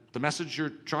that the message you're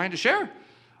trying to share?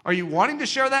 Are you wanting to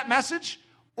share that message?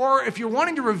 Or if you're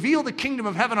wanting to reveal the kingdom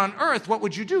of heaven on earth, what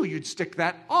would you do? You'd stick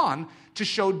that on to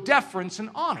show deference and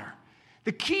honor.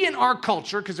 The key in our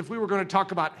culture, because if we were going to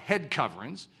talk about head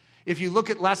coverings, if you look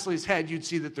at Leslie's head, you'd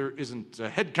see that there isn't a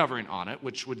head covering on it,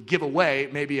 which would give away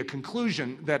maybe a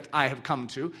conclusion that I have come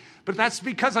to. But that's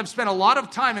because I've spent a lot of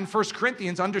time in 1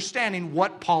 Corinthians understanding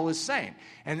what Paul is saying.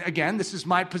 And again, this is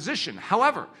my position.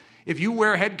 However, if you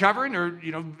wear a head covering, or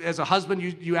as a husband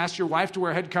you ask your wife to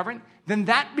wear a head covering, then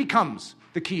that becomes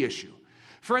the key issue.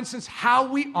 For instance, how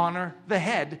we honor the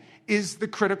head is the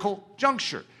critical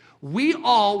juncture. We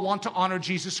all want to honor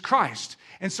Jesus Christ.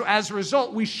 And so as a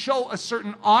result, we show a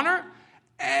certain honor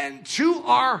and to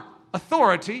our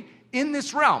authority in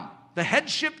this realm. The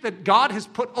headship that God has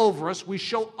put over us, we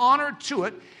show honor to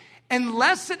it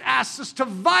unless it asks us to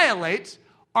violate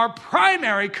our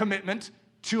primary commitment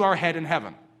to our head in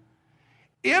heaven.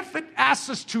 If it asks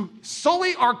us to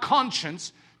sully our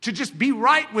conscience to just be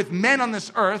right with men on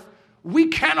this earth, we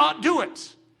cannot do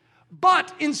it.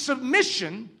 But in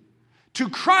submission to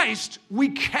Christ, we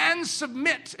can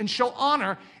submit and show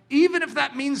honor, even if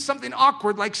that means something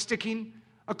awkward like sticking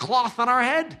a cloth on our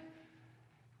head.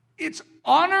 It's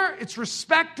honor, it's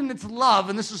respect, and it's love,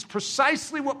 and this is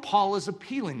precisely what Paul is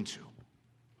appealing to.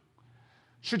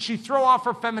 Should she throw off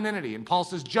her femininity? And Paul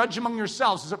says, judge among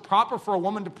yourselves. Is it proper for a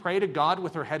woman to pray to God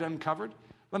with her head uncovered?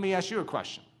 Let me ask you a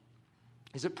question.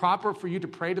 Is it proper for you to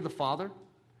pray to the Father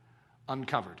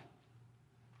uncovered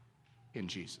in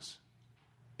Jesus?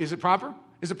 Is it proper?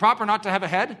 Is it proper not to have a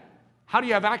head? How do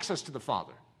you have access to the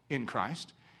Father? In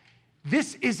Christ.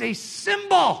 This is a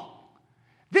symbol.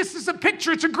 This is a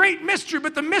picture. It's a great mystery,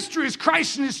 but the mystery is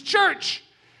Christ and His church.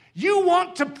 You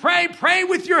want to pray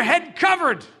with your head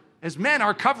covered. As men,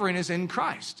 our covering is in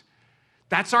Christ.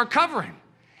 That's our covering.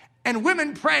 And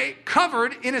women pray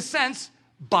covered, in a sense,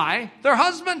 by their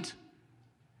husband.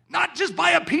 Not just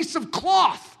by a piece of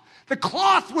cloth. The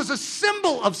cloth was a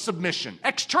symbol of submission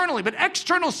externally, but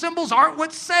external symbols aren't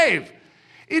what save.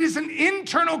 It is an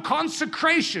internal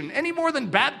consecration. Any more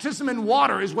than baptism in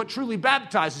water is what truly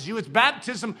baptizes you. It's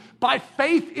baptism by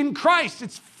faith in Christ.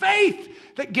 It's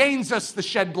faith that gains us the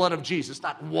shed blood of Jesus,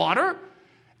 not water.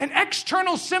 An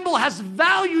external symbol has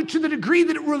value to the degree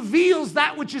that it reveals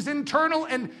that which is internal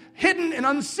and hidden and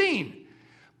unseen,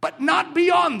 but not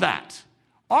beyond that.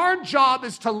 Our job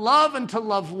is to love and to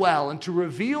love well and to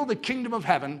reveal the kingdom of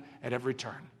heaven at every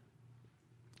turn.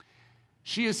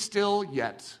 She is still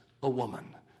yet a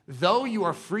woman. Though you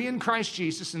are free in Christ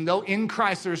Jesus, and though in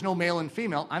Christ there is no male and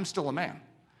female, I'm still a man.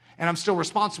 And I'm still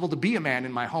responsible to be a man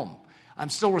in my home. I'm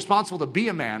still responsible to be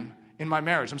a man in my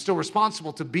marriage. I'm still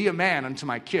responsible to be a man unto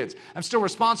my kids. I'm still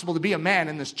responsible to be a man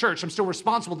in this church. I'm still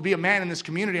responsible to be a man in this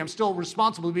community. I'm still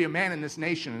responsible to be a man in this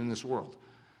nation and in this world.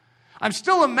 I'm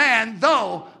still a man,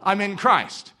 though I'm in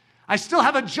Christ. I still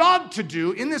have a job to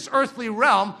do in this earthly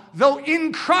realm, though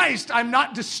in Christ I'm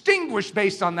not distinguished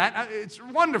based on that. It's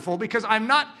wonderful because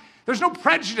there's no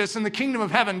prejudice in the kingdom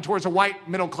of heaven towards a white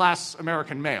middle-class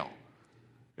American male.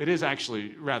 It is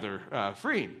actually rather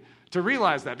freeing to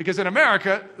realize that, because in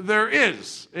America, there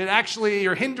is.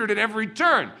 You're hindered at every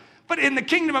turn. But in the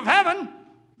kingdom of heaven,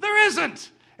 there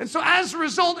isn't. And so as a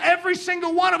result, every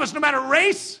single one of us, no matter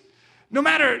race, no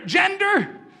matter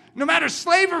gender, no matter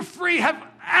slave or free, have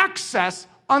access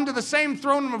under the same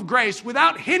throne room of grace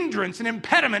without hindrance and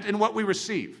impediment in what we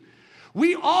receive.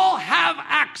 We all have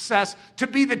access to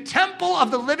be the temple of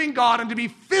the living God and to be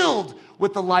filled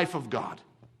with the life of God.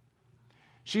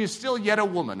 She is still yet a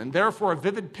woman, and therefore a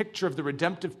vivid picture of the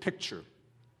redemptive picture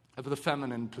of the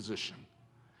feminine position.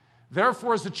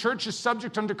 Therefore, as the church is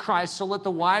subject unto Christ, so let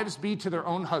the wives be to their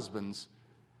own husbands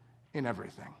in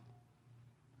everything.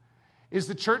 Is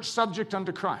the church subject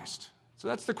unto Christ? So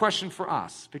that's the question for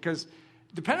us, because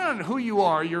depending on who you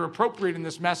are, you're appropriating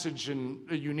this message in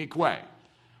a unique way.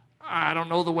 I don't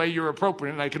know the way you're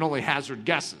appropriating it. I can only hazard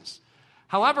guesses.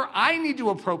 However, I need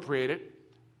to appropriate it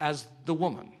as the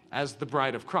woman, as the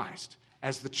bride of Christ,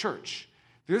 as the church.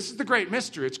 This is the great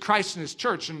mystery. It's Christ and his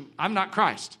church, and I'm not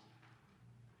Christ.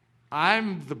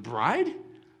 I'm the bride?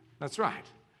 That's right.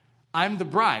 I'm the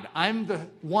bride. I'm the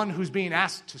one who's being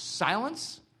asked to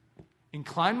silence,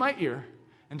 incline my ear,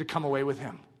 and to come away with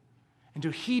him, and to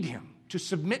heed him, to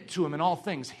submit to him in all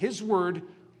things. His word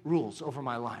rules over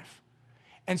my life.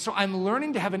 And so I'm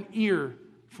learning to have an ear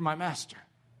for my master.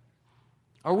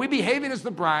 Are we behaving as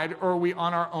the bride, or are we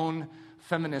on our own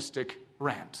feministic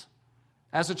rant?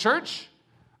 As a church,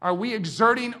 are we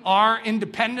exerting our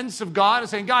independence of God and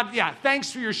saying, God, yeah,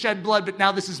 thanks for your shed blood, but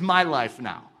now this is my life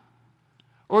now?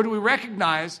 Or do we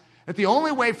recognize that the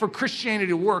only way for Christianity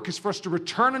to work is for us to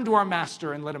return unto our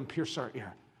master and let him pierce our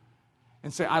ear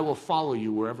and say, I will follow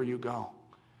you wherever you go,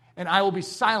 and I will be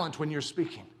silent when you're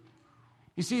speaking?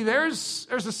 You see, there's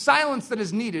a silence that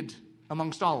is needed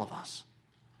amongst all of us.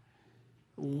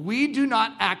 We do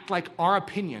not act like our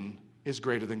opinion is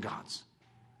greater than God's.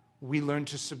 We learn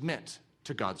to submit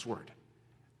to God's word.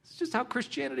 It's just how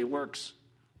Christianity works.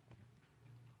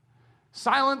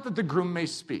 Silent that the groom may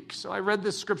speak. So I read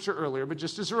this scripture earlier, but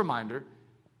just as a reminder,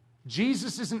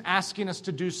 Jesus isn't asking us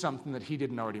to do something that he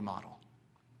didn't already model.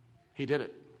 He did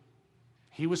it.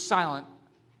 He was silent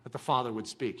that the Father would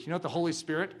speak. You know what the Holy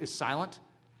Spirit is silent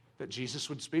that Jesus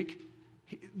would speak?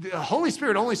 The Holy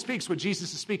Spirit only speaks what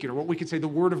Jesus is speaking, or what we could say the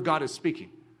Word of God is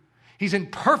speaking. He's in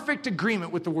perfect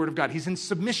agreement with the Word of God. He's in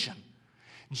submission.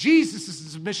 Jesus is in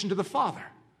submission to the Father.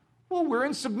 Well, we're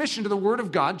in submission to the Word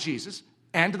of God, Jesus,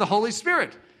 and to the Holy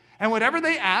Spirit. And whatever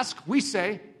they ask, we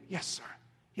say, yes, sir.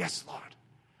 Yes, Lord.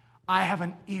 I have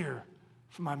an ear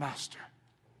for my master.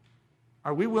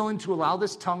 Are we willing to allow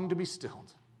this tongue to be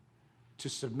stilled, to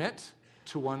submit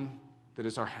to one that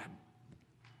is our head?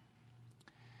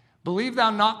 Believe thou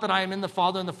not that I am in the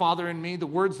Father and the Father in me. The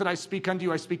words that I speak unto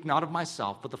you, I speak not of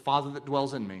myself, but the Father that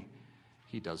dwells in me,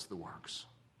 he does the works.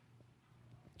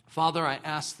 Father, I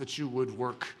ask that you would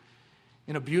work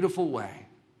in a beautiful way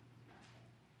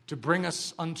to bring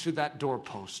us unto that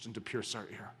doorpost and to pierce our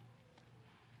ear.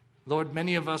 Lord,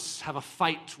 many of us have a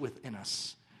fight within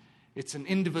us. It's an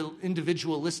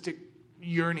individualistic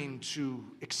yearning to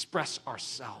express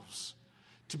ourselves,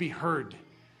 to be heard,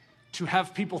 to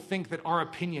have people think that our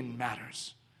opinion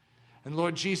matters. And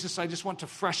Lord Jesus, I just want to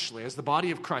freshly, as the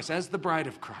body of Christ, as the bride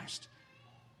of Christ,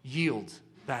 yield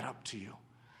that up to you.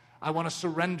 I want to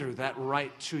surrender that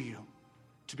right to you,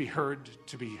 to be heard,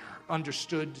 to be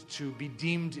understood, to be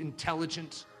deemed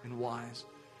intelligent and wise,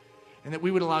 and that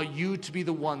we would allow you to be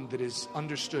the one that is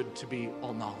understood to be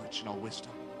all knowledge and all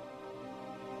wisdom.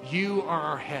 You are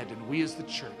our head, and we as the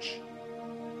church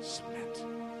submit.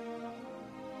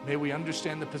 May we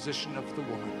understand the position of the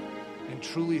woman, and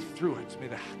truly through it, may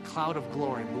the cloud of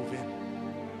glory move in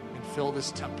and fill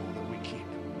this temple that we keep.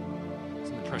 It's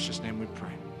in the precious name we pray.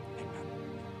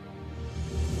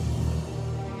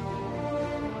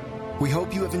 We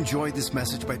hope you have enjoyed this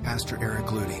message by Pastor Eric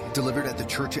Ludy, delivered at the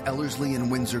Church of Ellerslie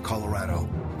in Windsor, Colorado.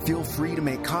 Feel free to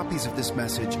make copies of this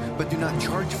message, but do not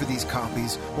charge for these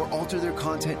copies or alter their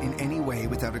content in any way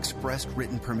without expressed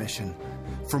written permission.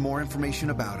 For more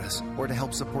information about us or to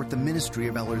help support the ministry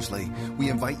of Ellerslie, we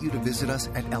invite you to visit us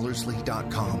at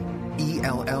ellerslie.com,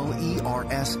 ELLERSLIE.com.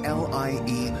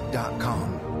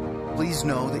 Please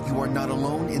know that you are not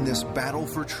alone in this battle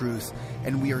for truth,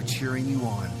 and we are cheering you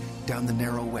on down the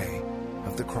narrow way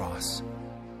of the cross.